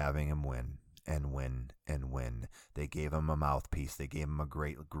started having him win and win and win. They gave him a mouthpiece. They gave him a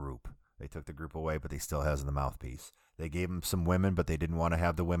great group. They took the group away, but he still has the mouthpiece. They gave him some women, but they didn't want to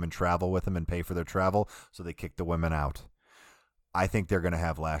have the women travel with him and pay for their travel, so they kicked the women out. I think they're going to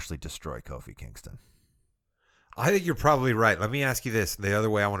have Lashley destroy Kofi Kingston. I think you're probably right. Let me ask you this. The other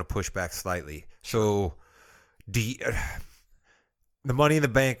way I want to push back slightly. So the Money in the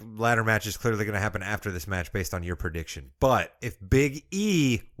Bank ladder match is clearly going to happen after this match based on your prediction. But if Big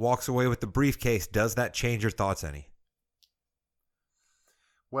E walks away with the briefcase, does that change your thoughts any?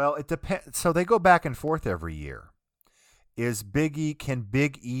 Well, it depends. So they go back and forth every year. Can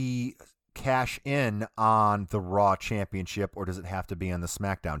Big E cash in on the Raw Championship, or does it have to be on the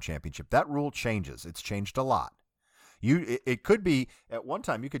SmackDown Championship? That rule changes. It's changed a lot. It could be at one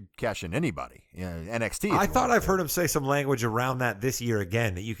time you could cash in anybody. NXT. I thought I've heard him say some language around that this year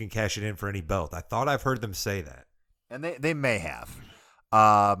again, that you can cash it in for any belt. I thought I've heard them say that. And they may have.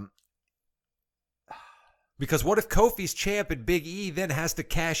 Because what if Kofi's champ and Big E then has to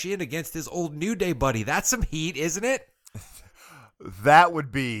cash in against his old New Day buddy? That's some heat, isn't it? That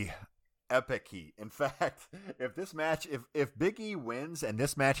would be epic heat. In fact, if Big E wins and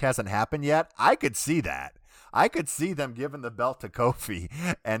this match hasn't happened yet, I could see that. I could see them giving the belt to Kofi,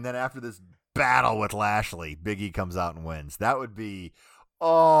 and then after this battle with Lashley, Big E comes out and wins. That would be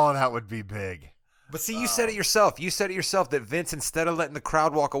big. But see, you said it yourself. You said it yourself that Vince, instead of letting the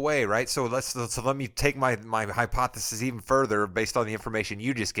crowd walk away, right? So let me take my hypothesis even further based on the information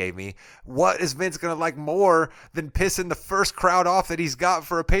you just gave me. What is Vince going to like more than pissing the first crowd off that he's got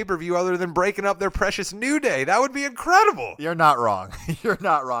for a pay-per-view other than breaking up their precious New Day? That would be incredible. You're not wrong. You're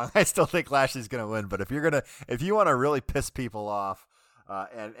not wrong. I still think Lashley's going to win, but if you want to really piss people off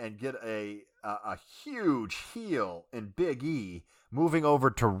and get a huge heel in Big E, moving over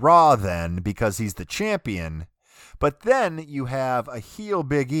to Raw then because he's the champion. But then you have a heel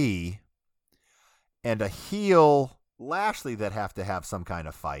Big E and a heel Lashley that have to have some kind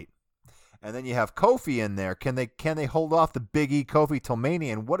of fight. And then you have Kofi in there. Can they hold off the Big E Kofi till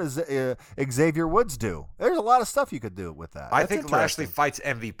Mania? And what does Xavier Woods do? There's a lot of stuff you could do with that. I think Lashley fights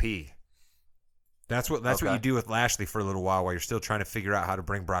MVP. That's what you do with Lashley for a little while you're still trying to figure out how to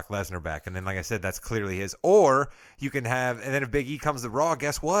bring Brock Lesnar back. And then, like I said, that's clearly his. Or you can have, and then if Big E comes to Raw,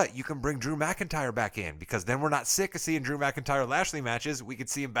 guess what? You can bring Drew McIntyre back in because then we're not sick of seeing Drew McIntyre Lashley matches. We could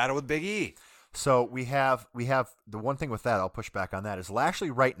see him battle with Big E. So we have the one thing with that, I'll push back on that, is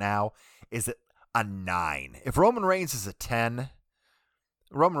Lashley right now is at a 9. If Roman Reigns is a 10,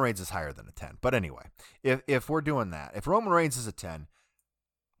 Roman Reigns is higher than a 10. But anyway, if we're doing that, if Roman Reigns is a 10,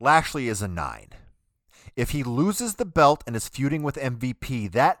 Lashley is a 9. If he loses the belt and is feuding with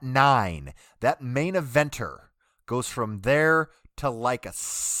MVP, that 9, that main eventer, goes from there to like a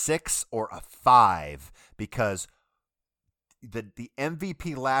 6 or a 5 because the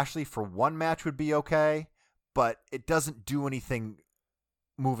MVP Lashley for one match would be okay, but it doesn't do anything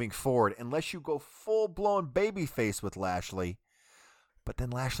moving forward unless you go full-blown babyface with Lashley. But then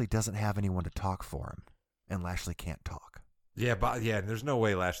Lashley doesn't have anyone to talk for him, and Lashley can't talk. Yeah, but there's no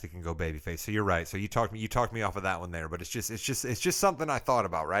way Lashley can go babyface. So you're right. So you talked me off of that one there, but it's just something I thought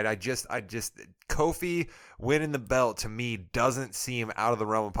about, right? I just Kofi winning the belt to me doesn't seem out of the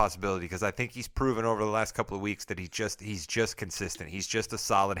realm of possibility because I think he's proven over the last couple of weeks that he's just consistent. He's just a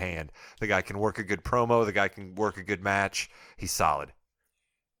solid hand. The guy can work a good promo. The guy can work a good match. He's solid.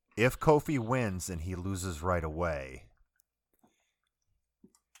 If Kofi wins and he loses right away,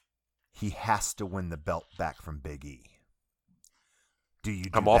 he has to win the belt back from Big E. Do you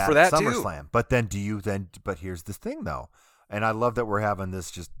do I'm all for that SummerSlam? too. But then but here's the thing though. And I love that we're having this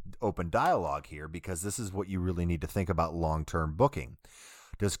just open dialogue here because this is what you really need to think about long-term booking.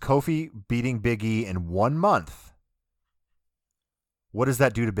 Does Kofi beating Big E in 1 month, what does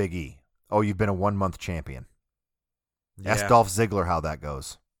that do to Big E? Oh, you've been a 1-month champion. Yeah. Ask Dolph Ziggler how that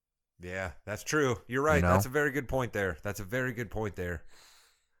goes. Yeah, that's true. You're right. That's a very good point there.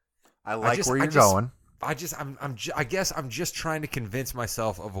 I like where you're going. I guess I'm just trying to convince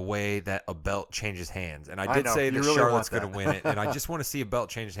myself of a way that a belt changes hands. And I did say that really Charlotte's going to win it, and I just want to see a belt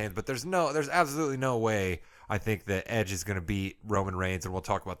change hands. But there's absolutely no way I think that Edge is going to beat Roman Reigns, and we'll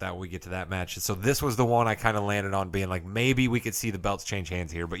talk about that when we get to that match. So this was the one I kind of landed on being like, maybe we could see the belts change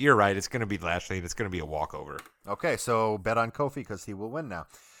hands here. But you're right. It's going to be Lashley, and it's going to be a walkover. Okay, so bet on Kofi because he will win now.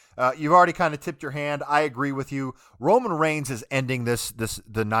 You've already kind of tipped your hand. I agree with you. Roman Reigns is ending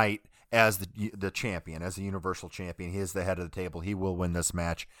the night as the champion, as the Universal Champion. He is the head of the table. He will win this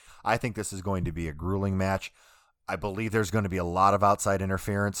match. I think this is going to be a grueling match. I believe there's going to be a lot of outside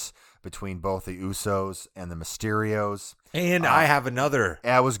interference between both the Usos and the Mysterios. And I have another.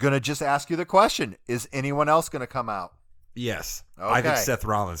 I was going to just ask you the question. Is anyone else going to come out? Yes. Okay. I think Seth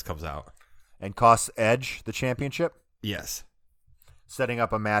Rollins comes out. And costs Edge the championship? Yes. Setting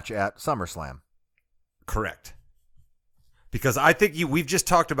up a match at SummerSlam. Correct. Because I think we've just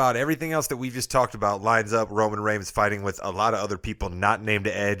talked about everything else that we've just talked about lines up Roman Reigns fighting with a lot of other people not named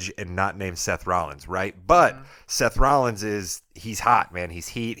Edge and not named Seth Rollins, right? But Seth Rollins he's hot, man. He's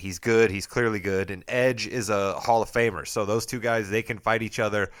heat. He's good. He's clearly good. And Edge is a Hall of Famer. So those two guys, they can fight each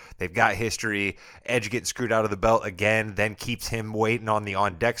other. They've got history. Edge getting screwed out of the belt again, then keeps him waiting on the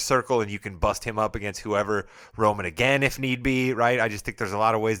on-deck circle, and you can bust him up against whoever, Roman again if need be, right? I just think there's a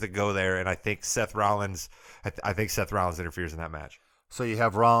lot of ways to go there, and I think Seth Rollins interferes in that match. So you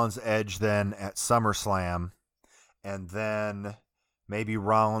have Rollins Edge then at SummerSlam, and then maybe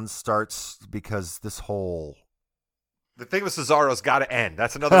Rollins starts because this whole... The thing with Cesaro's got to end.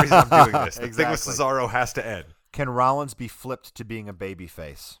 That's another reason I'm doing this. The thing with Cesaro has to end. Can Rollins be flipped to being a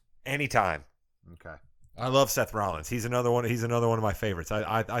babyface? Anytime. Okay. I love Seth Rollins. He's another one of my favorites.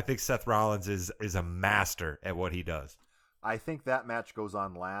 I think Seth Rollins is a master at what he does. I think that match goes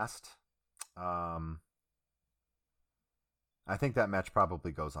on last. I think that match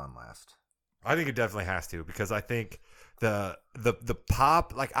probably goes on last. I think it definitely has to because I think the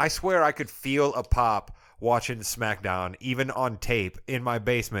pop, like I swear I could feel a pop watching SmackDown, even on tape, in my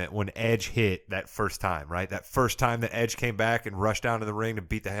basement when Edge hit that first time, right? That first time that Edge came back and rushed down to the ring to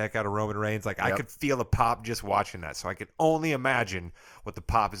beat the heck out of Roman Reigns. Like, I could feel the pop just watching that. So I can only imagine what the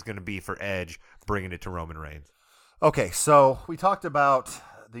pop is going to be for Edge bringing it to Roman Reigns. Okay, so we talked about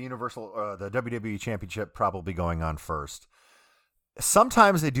the the WWE Championship probably going on first.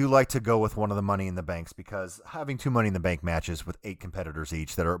 Sometimes they do like to go with one of the Money in the Banks because having 2 Money in the Bank matches with 8 competitors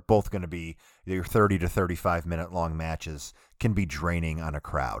each that are both going to be your 30 to 35 minute long matches can be draining on a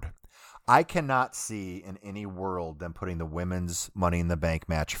crowd. I cannot see in any world them putting the women's Money in the Bank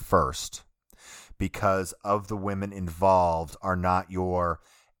match first because of the women involved are not your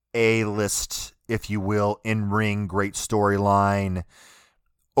A-list, if you will, in-ring, great storyline,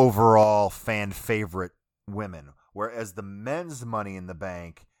 overall fan favorite women. Whereas the men's Money in the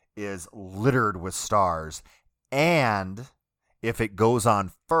Bank is littered with stars. And if it goes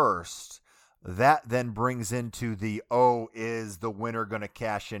on first, that then brings into the, is the winner going to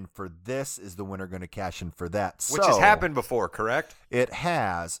cash in for this? Is the winner going to cash in for that? Which has happened before, correct? It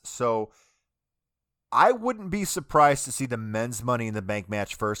has. So I wouldn't be surprised to see the men's Money in the Bank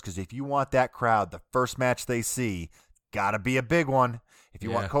match first because if you want that crowd, the first match they see, got to be a big one. If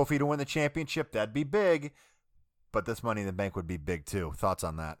you want Kofi to win the championship, that'd be big. But this Money in the Bank would be big, too. Thoughts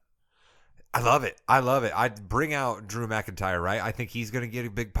on that? I love it. I'd bring out Drew McIntyre, right? I think he's going to get a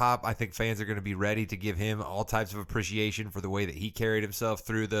big pop. I think fans are going to be ready to give him all types of appreciation for the way that he carried himself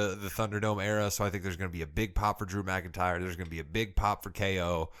through the Thunderdome era. So I think there's going to be a big pop for Drew McIntyre. There's going to be a big pop for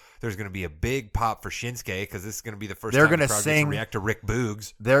KO. There's going to be a big pop for Shinsuke because this is going to be the first time the crowd gets to react to Rick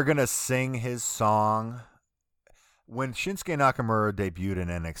Boogs. They're going to sing his song. When Shinsuke Nakamura debuted in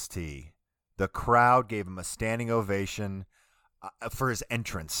NXT, the crowd gave him a standing ovation for his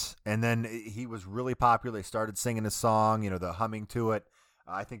entrance. And then he was really popular. They started singing his song, the humming to it.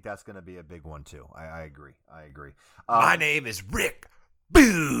 I think that's going to be a big one, too. I agree. My name is Rick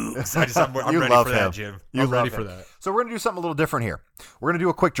Boogs. I'm ready for that, Jim. I'm ready for that. So we're going to do something a little different here. We're going to do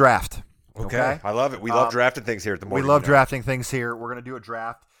a quick draft. Okay. I love it. We love drafting things here at the Morning. We love drafting things here. We're going to do a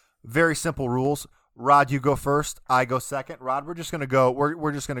draft. Very simple rules. Rod, you go first. I go second. Rod, we're just gonna go.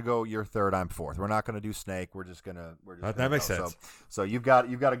 We're just gonna go. You're third. I'm fourth. We're not gonna do snake. We're just gonna. That makes sense. So you've got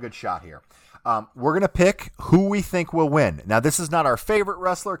a good shot here. We're gonna pick who we think will win. Now this is not our favorite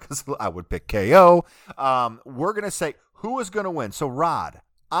wrestler because I would pick KO. We're gonna say who is gonna win. So Rod,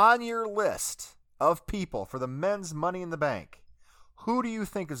 on your list of people for the men's Money in the Bank, who do you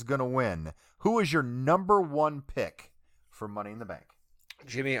think is gonna win? Who is your number one pick for Money in the Bank?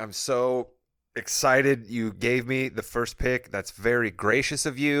 Jimmy, I'm so excited you gave me the first pick. That's very gracious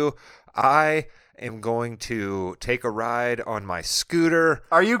of you. I am going to take a ride on my scooter.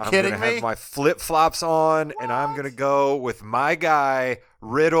 Are you kidding me? I'm going to have my flip-flops on, and I'm going to go with my guy,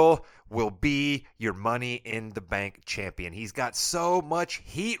 Riddle will be your Money in the Bank champion. He's got so much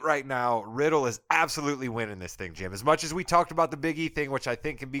heat right now. Riddle is absolutely winning this thing, Jim. As much as we talked about the Big E thing, which I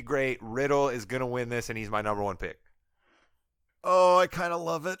think can be great, Riddle is going to win this, and he's my number one pick. Oh, I kind of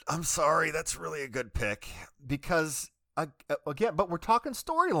love it. I'm sorry. That's really a good pick because, again, but we're talking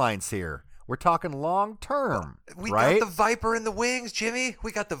storylines here. We're talking long term. We right? got the Viper in the wings, Jimmy.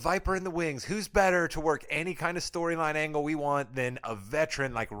 We got the Viper in the wings. Who's better to work any kind of storyline angle we want than a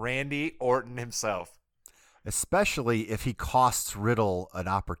veteran like Randy Orton himself? Especially if he costs Riddle an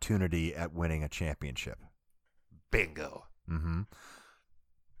opportunity at winning a championship. Bingo. Mm-hmm.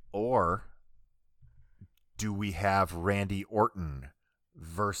 Or do we have Randy Orton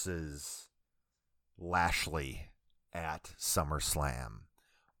versus Lashley at SummerSlam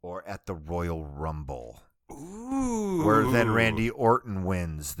or at the Royal Rumble? Ooh. Where then Randy Orton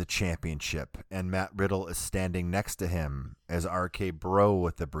wins the championship and Matt Riddle is standing next to him as RK Bro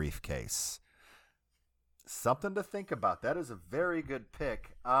with the briefcase. Something to think about. That is a very good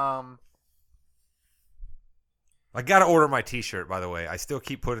pick. I got to order my T-shirt, by the way. I still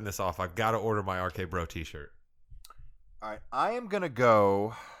keep putting this off. I've got to order my RK Bro T-shirt. All right. I am going to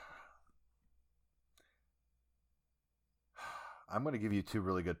go. I'm going to give you two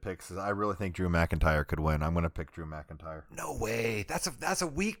really good picks because I really think Drew McIntyre could win. I'm going to pick Drew McIntyre. No way. That's a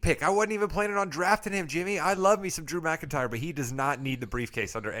weak pick. I wasn't even planning on drafting him, Jimmy. I love me some Drew McIntyre, but he does not need the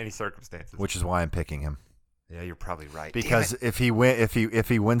briefcase under any circumstances. Which is why I'm picking him. Yeah, you're probably right. Because if he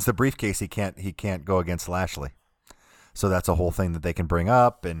wins the briefcase, he can't go against Lashley. So that's a whole thing that they can bring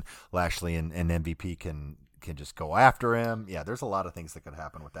up, and Lashley and MVP can just go after him. Yeah, there's a lot of things that could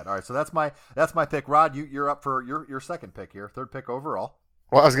happen with that. All right, so that's my pick. Rod, you're up for your second pick here, third pick overall.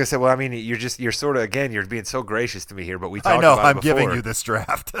 Well, I was gonna say, well, I mean, you're sort of again, you're being so gracious to me here, but we I talked know about I'm it before. giving you this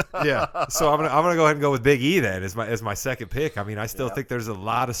draft. Yeah, so I'm gonna go ahead and go with Big E then as my second pick. I mean, I still Yeah. think there's a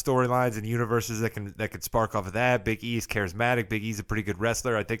lot of storylines and universes that could spark off of that. Big E is charismatic. Big E's a pretty good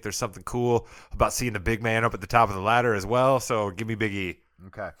wrestler. I think there's something cool about seeing the big man up at the top of the ladder as well. So give me Big E.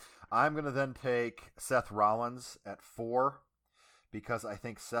 Okay. I'm going to then take Seth Rollins at 4 because I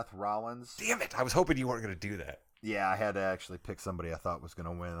think Seth Rollins. Damn it! I was hoping you weren't gonna do that. Yeah, I had to actually pick somebody I thought was going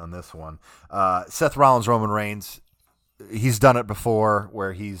to win on this one. Seth Rollins, Roman Reigns. He's done it before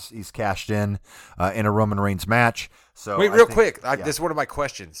where he's cashed in a Roman Reigns match. So Wait, I real think- quick. yeah. This is one of my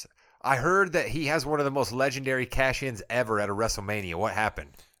questions. I heard that he has one of the most legendary cash-ins ever at a WrestleMania. What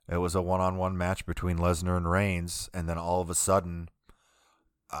happened? It was a one-on-one match between Lesnar and Reigns, and then all of a sudden,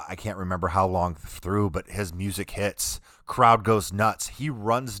 I can't remember how long through, but his music hits. Crowd goes nuts. He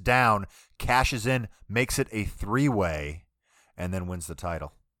runs down, cashes in, makes it a 3-way, and then wins the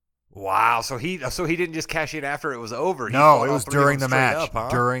title. Wow. So he didn't just cash in after it was over. He No, fought it all was three of during them the straight match. up, huh?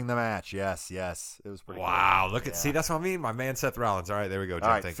 During the match, yes. It was pretty Wow. cool. Look at Yeah. see, that's what I mean. My man Seth Rollins. All right, there we go, Jim. All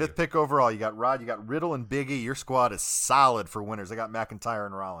right, Thank fifth you. pick overall. You got Rod, you got Riddle and Big E. Your squad is solid for winners. I got McIntyre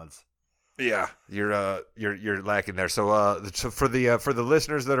and Rollins. Yeah, you're lacking there. So for the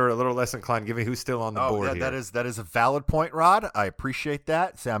listeners that are a little less inclined, give me who's still on the board yeah, here. that is a valid point, Rod. I appreciate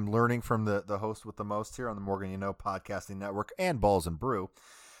that. See, I'm learning from the host with the most here on the Morgan Podcasting Network and Balls and Brew.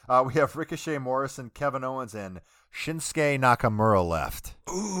 We have Ricochet Morrison, Kevin Owens, and Shinsuke Nakamura left.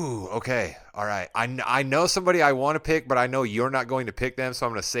 Ooh, okay. All right. I know somebody I want to pick, but I know you're not going to pick them, so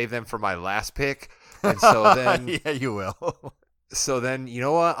I'm going to save them for my last pick. And so then yeah, you will. So then, you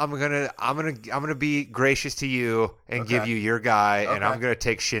know what? I'm gonna be gracious to you and give Okay. you your guy, and Okay. I'm gonna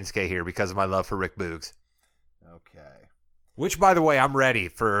take Shinsuke here because of my love for Rick Boogs. Okay. Which, by the way, I'm ready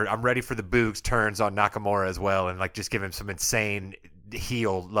for the Boogs turns on Nakamura as well, and like just give him some insane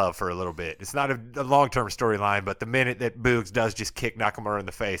heel love for a little bit. It's not a long-term storyline, but the minute that Boogs does just kick Nakamura in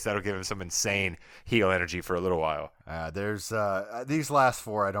the face, that'll give him some insane heel energy for a little while. There's these last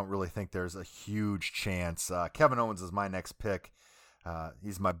 4. I don't really think there's a huge chance. Kevin Owens is my next pick.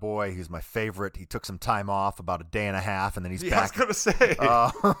 He's my boy. He's my favorite. He took some time off, about a day and a half, and then he's Yeah, I was back. gonna say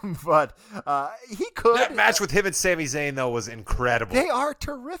But he could. that match with him and Sami Zayn though was incredible. They are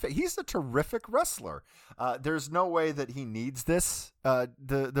terrific. He's a terrific wrestler. There's no way that he needs this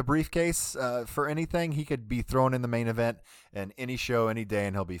the briefcase for anything. He could be thrown in the main event in any show any day,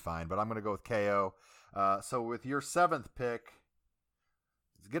 and he'll be fine. But I'm going to go with KO. So with your 7th pick,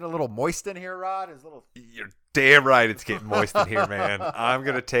 it's getting a little moist in here, Rod. You're damn right it's getting moist in here, man. I'm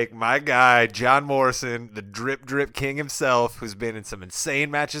going to take my guy, John Morrison, the drip king himself, who's been in some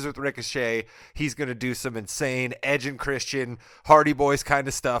insane matches with Ricochet. He's going to do some insane Edge and Christian, Hardy Boys kind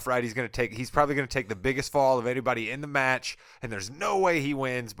of stuff, right? He's probably going to take the biggest fall of anybody in the match, and there's no way he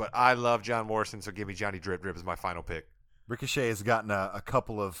wins, but I love John Morrison, so give me Johnny Drip as my final pick. Ricochet has gotten a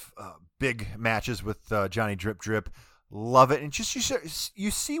couple of big matches with Johnny Drip. Love it. And just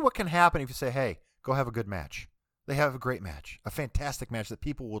you see what can happen if you say, hey, go have a good match. They have a great match, a fantastic match that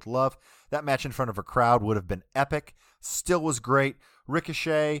people would love. That match in front of a crowd would have been epic. Still was great.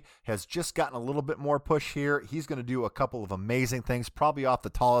 Ricochet has just gotten a little bit more push here. He's going to do a couple of amazing things, probably off the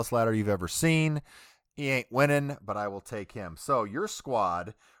tallest ladder you've ever seen. He ain't winning, but I will take him. So your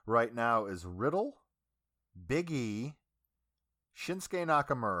squad right now is Riddle, Big E, Shinsuke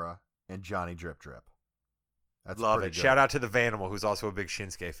Nakamura, and Johnny Drip. That's Love pretty it. good. Shout out to the Vanimal, who's also a big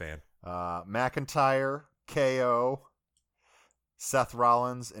Shinsuke fan. McIntyre, KO, Seth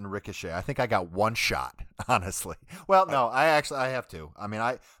Rollins, and Ricochet. I think I got one shot, honestly. Well, no, I have two. I mean,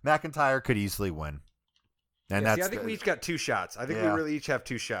 McIntyre could easily win. And I think we each got 2 shots. I think we Yeah. really each have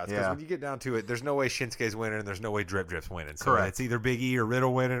 2 shots. Because Yeah. when you get down to it, there's no way Shinsuke's winning and there's no way Drip's winning. So Correct. it's either Big E or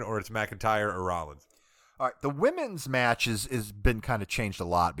Riddle winning or it's McIntyre or Rollins. All right, the women's match is been kind of changed a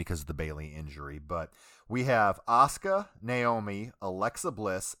lot because of the Bayley injury, but we have Asuka, Naomi, Alexa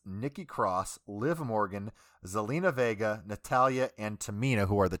Bliss, Nikki Cross, Liv Morgan, Zelina Vega, Natalya, and Tamina,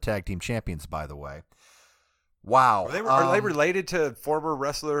 who are the tag team champions, by the way. Wow. Are they related to former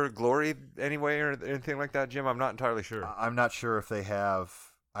wrestler Glory anyway or anything like that, Jim? I'm not entirely sure. I'm not sure if they have.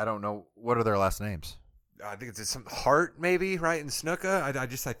 I don't know. What are their last names? I think it's some Hart maybe, right? And Snuka.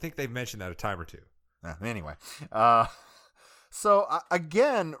 I think they've mentioned that a time or two. Anyway. So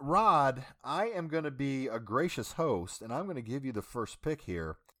again, Rod, I am going to be a gracious host, and I'm going to give you the first pick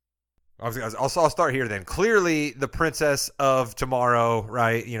here. I'll start here then. Clearly, the princess of tomorrow,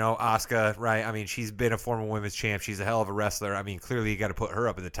 right? You know, Asuka, right? I mean, she's been a former women's champ. She's a hell of a wrestler. I mean, clearly you got to put her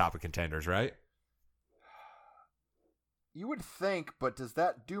up at the top of contenders, right? You would think, but does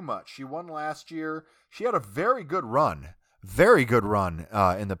that do much? She won last year. She had a very good run very good run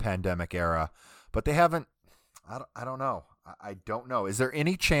in the pandemic era, but they haven't. I don't know. I don't know. Is there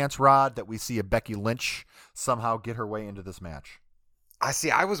any chance, Rod, that we see a Becky Lynch somehow get her way into this match?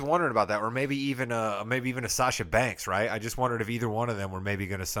 I was wondering about that, or maybe even a Sasha Banks, right? I just wondered if either one of them were maybe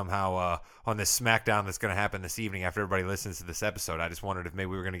going to somehow on this SmackDown that's going to happen this evening after everybody listens to this episode. I just wondered if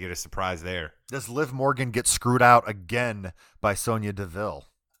maybe we were going to get a surprise there. Does Liv Morgan get screwed out again by Sonya Deville?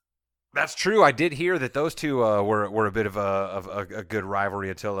 That's true. I did hear that those two were a bit of a good rivalry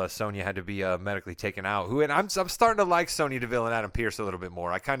until Sonya had to be medically taken out. And I'm starting to like Sonya Deville and Adam Pearce a little bit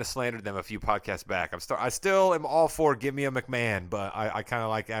more. I kind of slandered them a few podcasts back. I still am all for give me a McMahon, but I kind of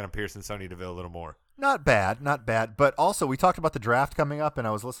like Adam Pearce and Sonya Deville a little more. Not bad. But also, we talked about the draft coming up, and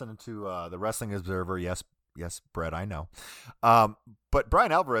I was listening to the Wrestling Observer. Yes, Brett, I know. But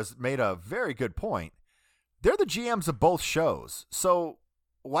Brian Alvarez made a very good point. They're the GMs of both shows, so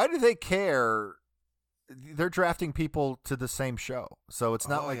why do they care? They're drafting people to the same show, so it's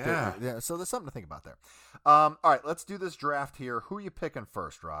not so there's something to think about there. All right, let's do this draft here. Who are you picking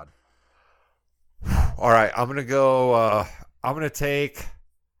first, Rod? All right, I'm gonna go. I'm gonna take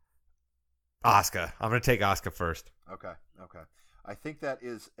Asuka. I'm gonna take Asuka first. Okay. I think that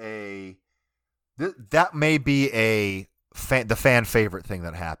is that may be the fan favorite thing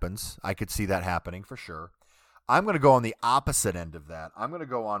that happens. I could see that happening for sure. I'm going to go on the opposite end of that. I'm going to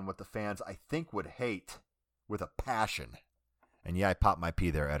go on what the fans, I think, would hate with a passion. And yeah, I popped my P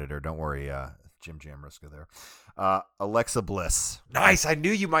there, editor. Don't worry, Jim Jamriska there. Alexa Bliss. Nice. I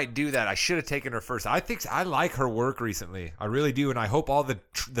knew you might do that. I should have taken her first. I like her work recently. I really do, and I hope all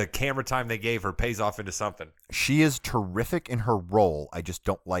the camera time they gave her pays off into something. She is terrific in her role. I just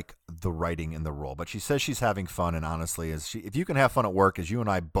don't like the writing in the role. But she says she's having fun, and honestly, if you can have fun at work, as you and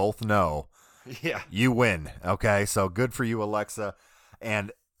I both know, yeah, you win. Okay, so good for you, Alexa.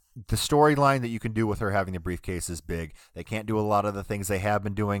 And the storyline that you can do with her having the briefcase is big. They can't do a lot of the things they have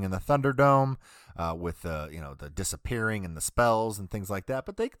been doing in the Thunderdome with the disappearing and the spells and things like that.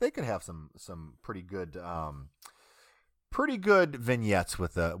 But they could have some pretty good vignettes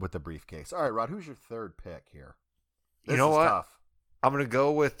with the briefcase. All right, Rod, who's your third pick here? You know what? Tough. I'm gonna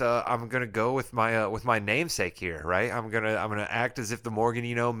go with my namesake here, right? I'm gonna act as if the Morgan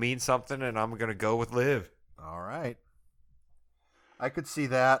means something, and I'm gonna go with Liv. All right, I could see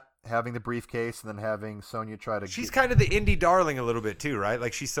that, having the briefcase and then having Sonya try to. She's kind of the indie darling a little bit too, right?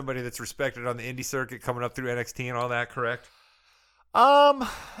 Like she's somebody that's respected on the indie circuit, coming up through NXT and all that. Correct? Not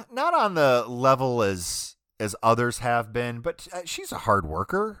on the level as others have been, but she's a hard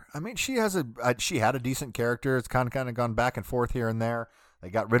worker. I mean, she had a decent character. It's kind of gone back and forth here and there.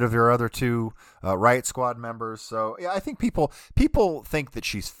 They got rid of their other two Riot Squad members. So yeah, I think people think that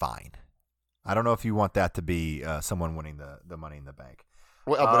she's fine. I don't know if you want that to be someone winning the Money in the Bank.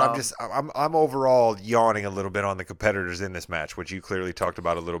 Well, but I'm overall yawning a little bit on the competitors in this match, which you clearly talked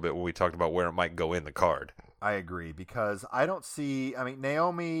about a little bit when we talked about where it might go in the card. I agree, because I don't see. I mean,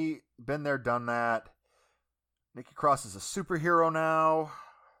 Naomi, been there, done that. Nikki Cross is a superhero now.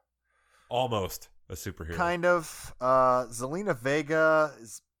 Almost a superhero. Kind of. Zelina Vega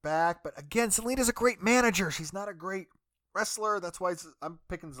is back, but again, Zelina's a great manager. She's not a great wrestler. That's why I'm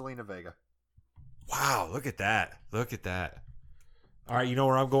picking Zelina Vega. Wow, look at that. All right, you know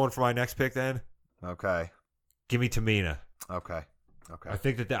where I'm going for my next pick then? Okay. Give me Tamina. Okay. I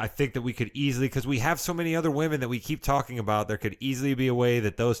think that we could easily, because we have so many other women that we keep talking about, there could easily be a way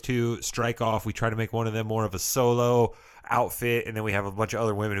that those two strike off. We try to make one of them more of a solo outfit, and then we have a bunch of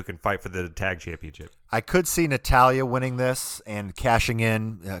other women who can fight for the tag championship. I could see Natalya winning this and cashing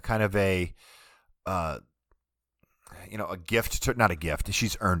in kind of a gift, not a gift.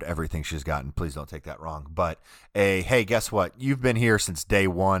 She's earned everything she's gotten. Please don't take that wrong. But hey, guess what? You've been here since day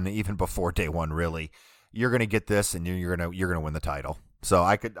one, even before day one, really. You're gonna get this, and you're gonna win the title. So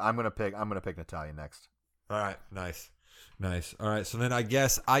I'm gonna pick Natalya next. All right, nice. All right, so then I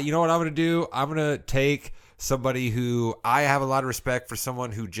guess you know what I'm gonna do? I'm gonna take somebody who I have a lot of respect for,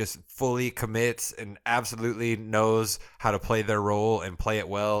 someone who just fully commits and absolutely knows how to play their role and play it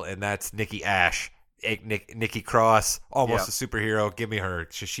well, and that's Nikki Ash. Nikki Cross, almost a superhero. Give me her.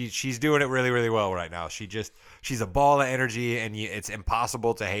 She's doing it really, really well right now. She's a ball of energy, and it's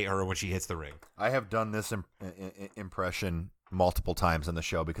impossible to hate her when she hits the ring. I have done this impression multiple times on the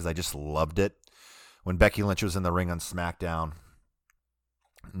show because I just loved it. When Becky Lynch was in the ring on SmackDown,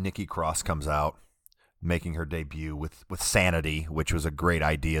 Nikki Cross comes out, making her debut with Sanity, which was a great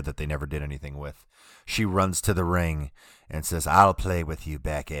idea that they never did anything with. She runs to the ring and says, "I'll play with you,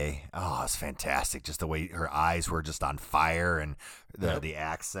 Becky." Oh, it's fantastic. Just the way her eyes were just on fire, and the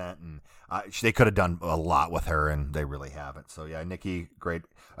accent. And they could have done a lot with her, and they really haven't. So, yeah, Nikki, great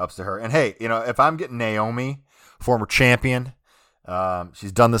ups to her. And, hey, if I'm getting Naomi, former champion,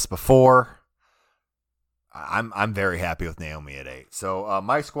 she's done this before. I'm very happy with Naomi at 8. So,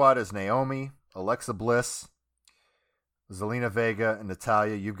 my squad is Naomi, Alexa Bliss, Zelina Vega, and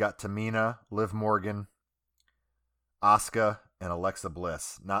Natalya. You've got Tamina, Liv Morgan, Asuka, and Alexa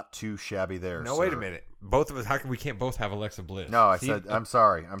Bliss. Not too shabby there. No, sir. wait a minute. Both of us. How come we can't both have Alexa Bliss? No, I said I'm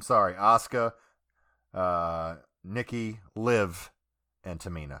sorry. Asuka, Nikki, Liv, and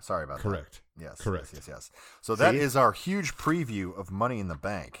Tamina. Sorry about that. Correct. Yes. Correct. Yes. So that is our huge preview of Money in the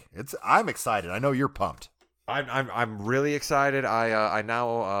Bank. I'm excited. I know you're pumped. I'm really excited. I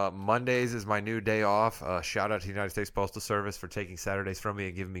now Mondays is my new day off. Shout out to the United States Postal Service for taking Saturdays from me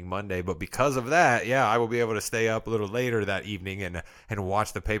and giving me Monday. But because of that, yeah, I will be able to stay up a little later that evening and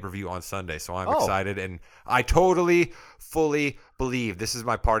watch the pay-per-view on Sunday. So I'm excited, and I totally, fully believe this is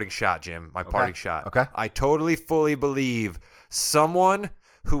my parting shot, Jim. My parting shot. Okay. I totally, fully believe someone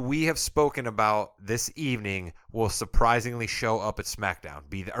who we have spoken about this evening will surprisingly show up at SmackDown.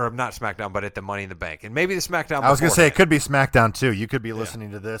 Or not SmackDown, but at the Money in the Bank. And maybe the SmackDown I was going to say it beforehand. could be SmackDown too. You could be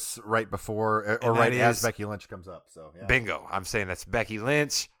listening to this right before or right as Becky Lynch comes up. So yeah. Bingo. I'm saying that's Becky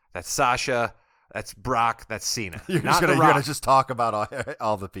Lynch, that's Sasha, that's Brock, that's Cena. You're Not going The Rock. to just talk about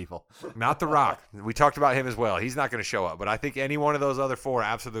all the people. Not The Rock. We talked about him as well. He's not going to show up, but I think any one of those other 4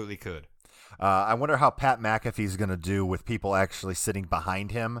 absolutely could. I wonder how Pat McAfee's going to do with people actually sitting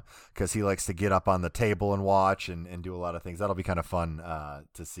behind him, because he likes to get up on the table and watch and do a lot of things. That'll be kind of fun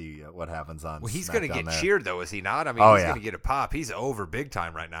to see what happens on. Well, he's going going to to get cheered, though, is he not? I mean, he's going to get a pop. He's over big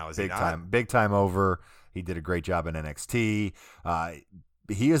time right now, is he not? Big time over. He did a great job in NXT.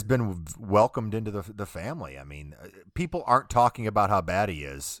 He has been welcomed into the family. I mean, people aren't talking about how bad he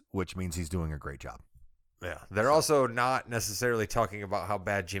is, which means he's doing a great job. Yeah, they're also not necessarily talking about how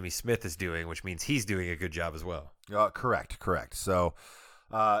bad Jimmy Smith is doing, which means he's doing a good job as well. Correct. So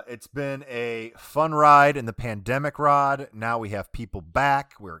it's been a fun ride in the pandemic, Rod. Now we have people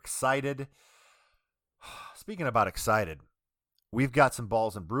back. We're excited. Speaking about excited, we've got some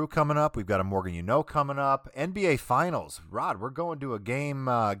Balls and Brew coming up. We've got a Morgan You Know coming up. NBA Finals. Rod, we're going to a game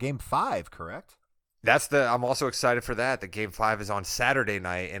 5, correct? I'm also excited for that. The Game 5 is on Saturday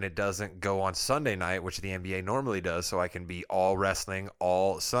night, and it doesn't go on Sunday night, which the NBA normally does, so I can be all wrestling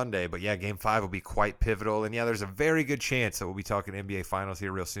all Sunday. But, yeah, Game 5 will be quite pivotal. And, yeah, there's a very good chance that we'll be talking NBA Finals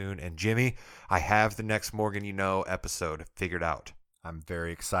here real soon. And, Jimmy, I have the next Morgan You Know episode figured out. I'm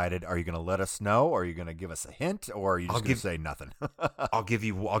very excited. Are you going to let us know, or are you going to give us a hint, or are you just going to say nothing? I'll give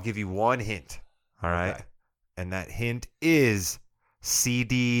you one hint, all right? Okay. And that hint is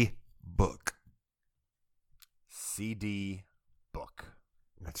CD book. CD book.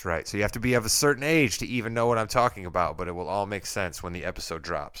 That's right. So you have to be of a certain age to even know what I'm talking about, but it will all make sense when the episode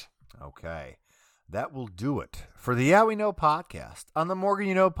drops. Okay. That will do it for the Yeah We Know podcast on the Morgan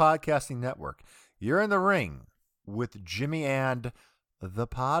You Know Podcasting Network. You're in the ring with Jimmy and the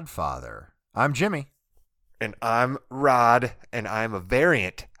Podfather. I'm Jimmy. And I'm Rod, and I'm a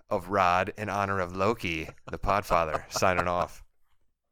variant of Rod in honor of Loki, the Podfather, signing off.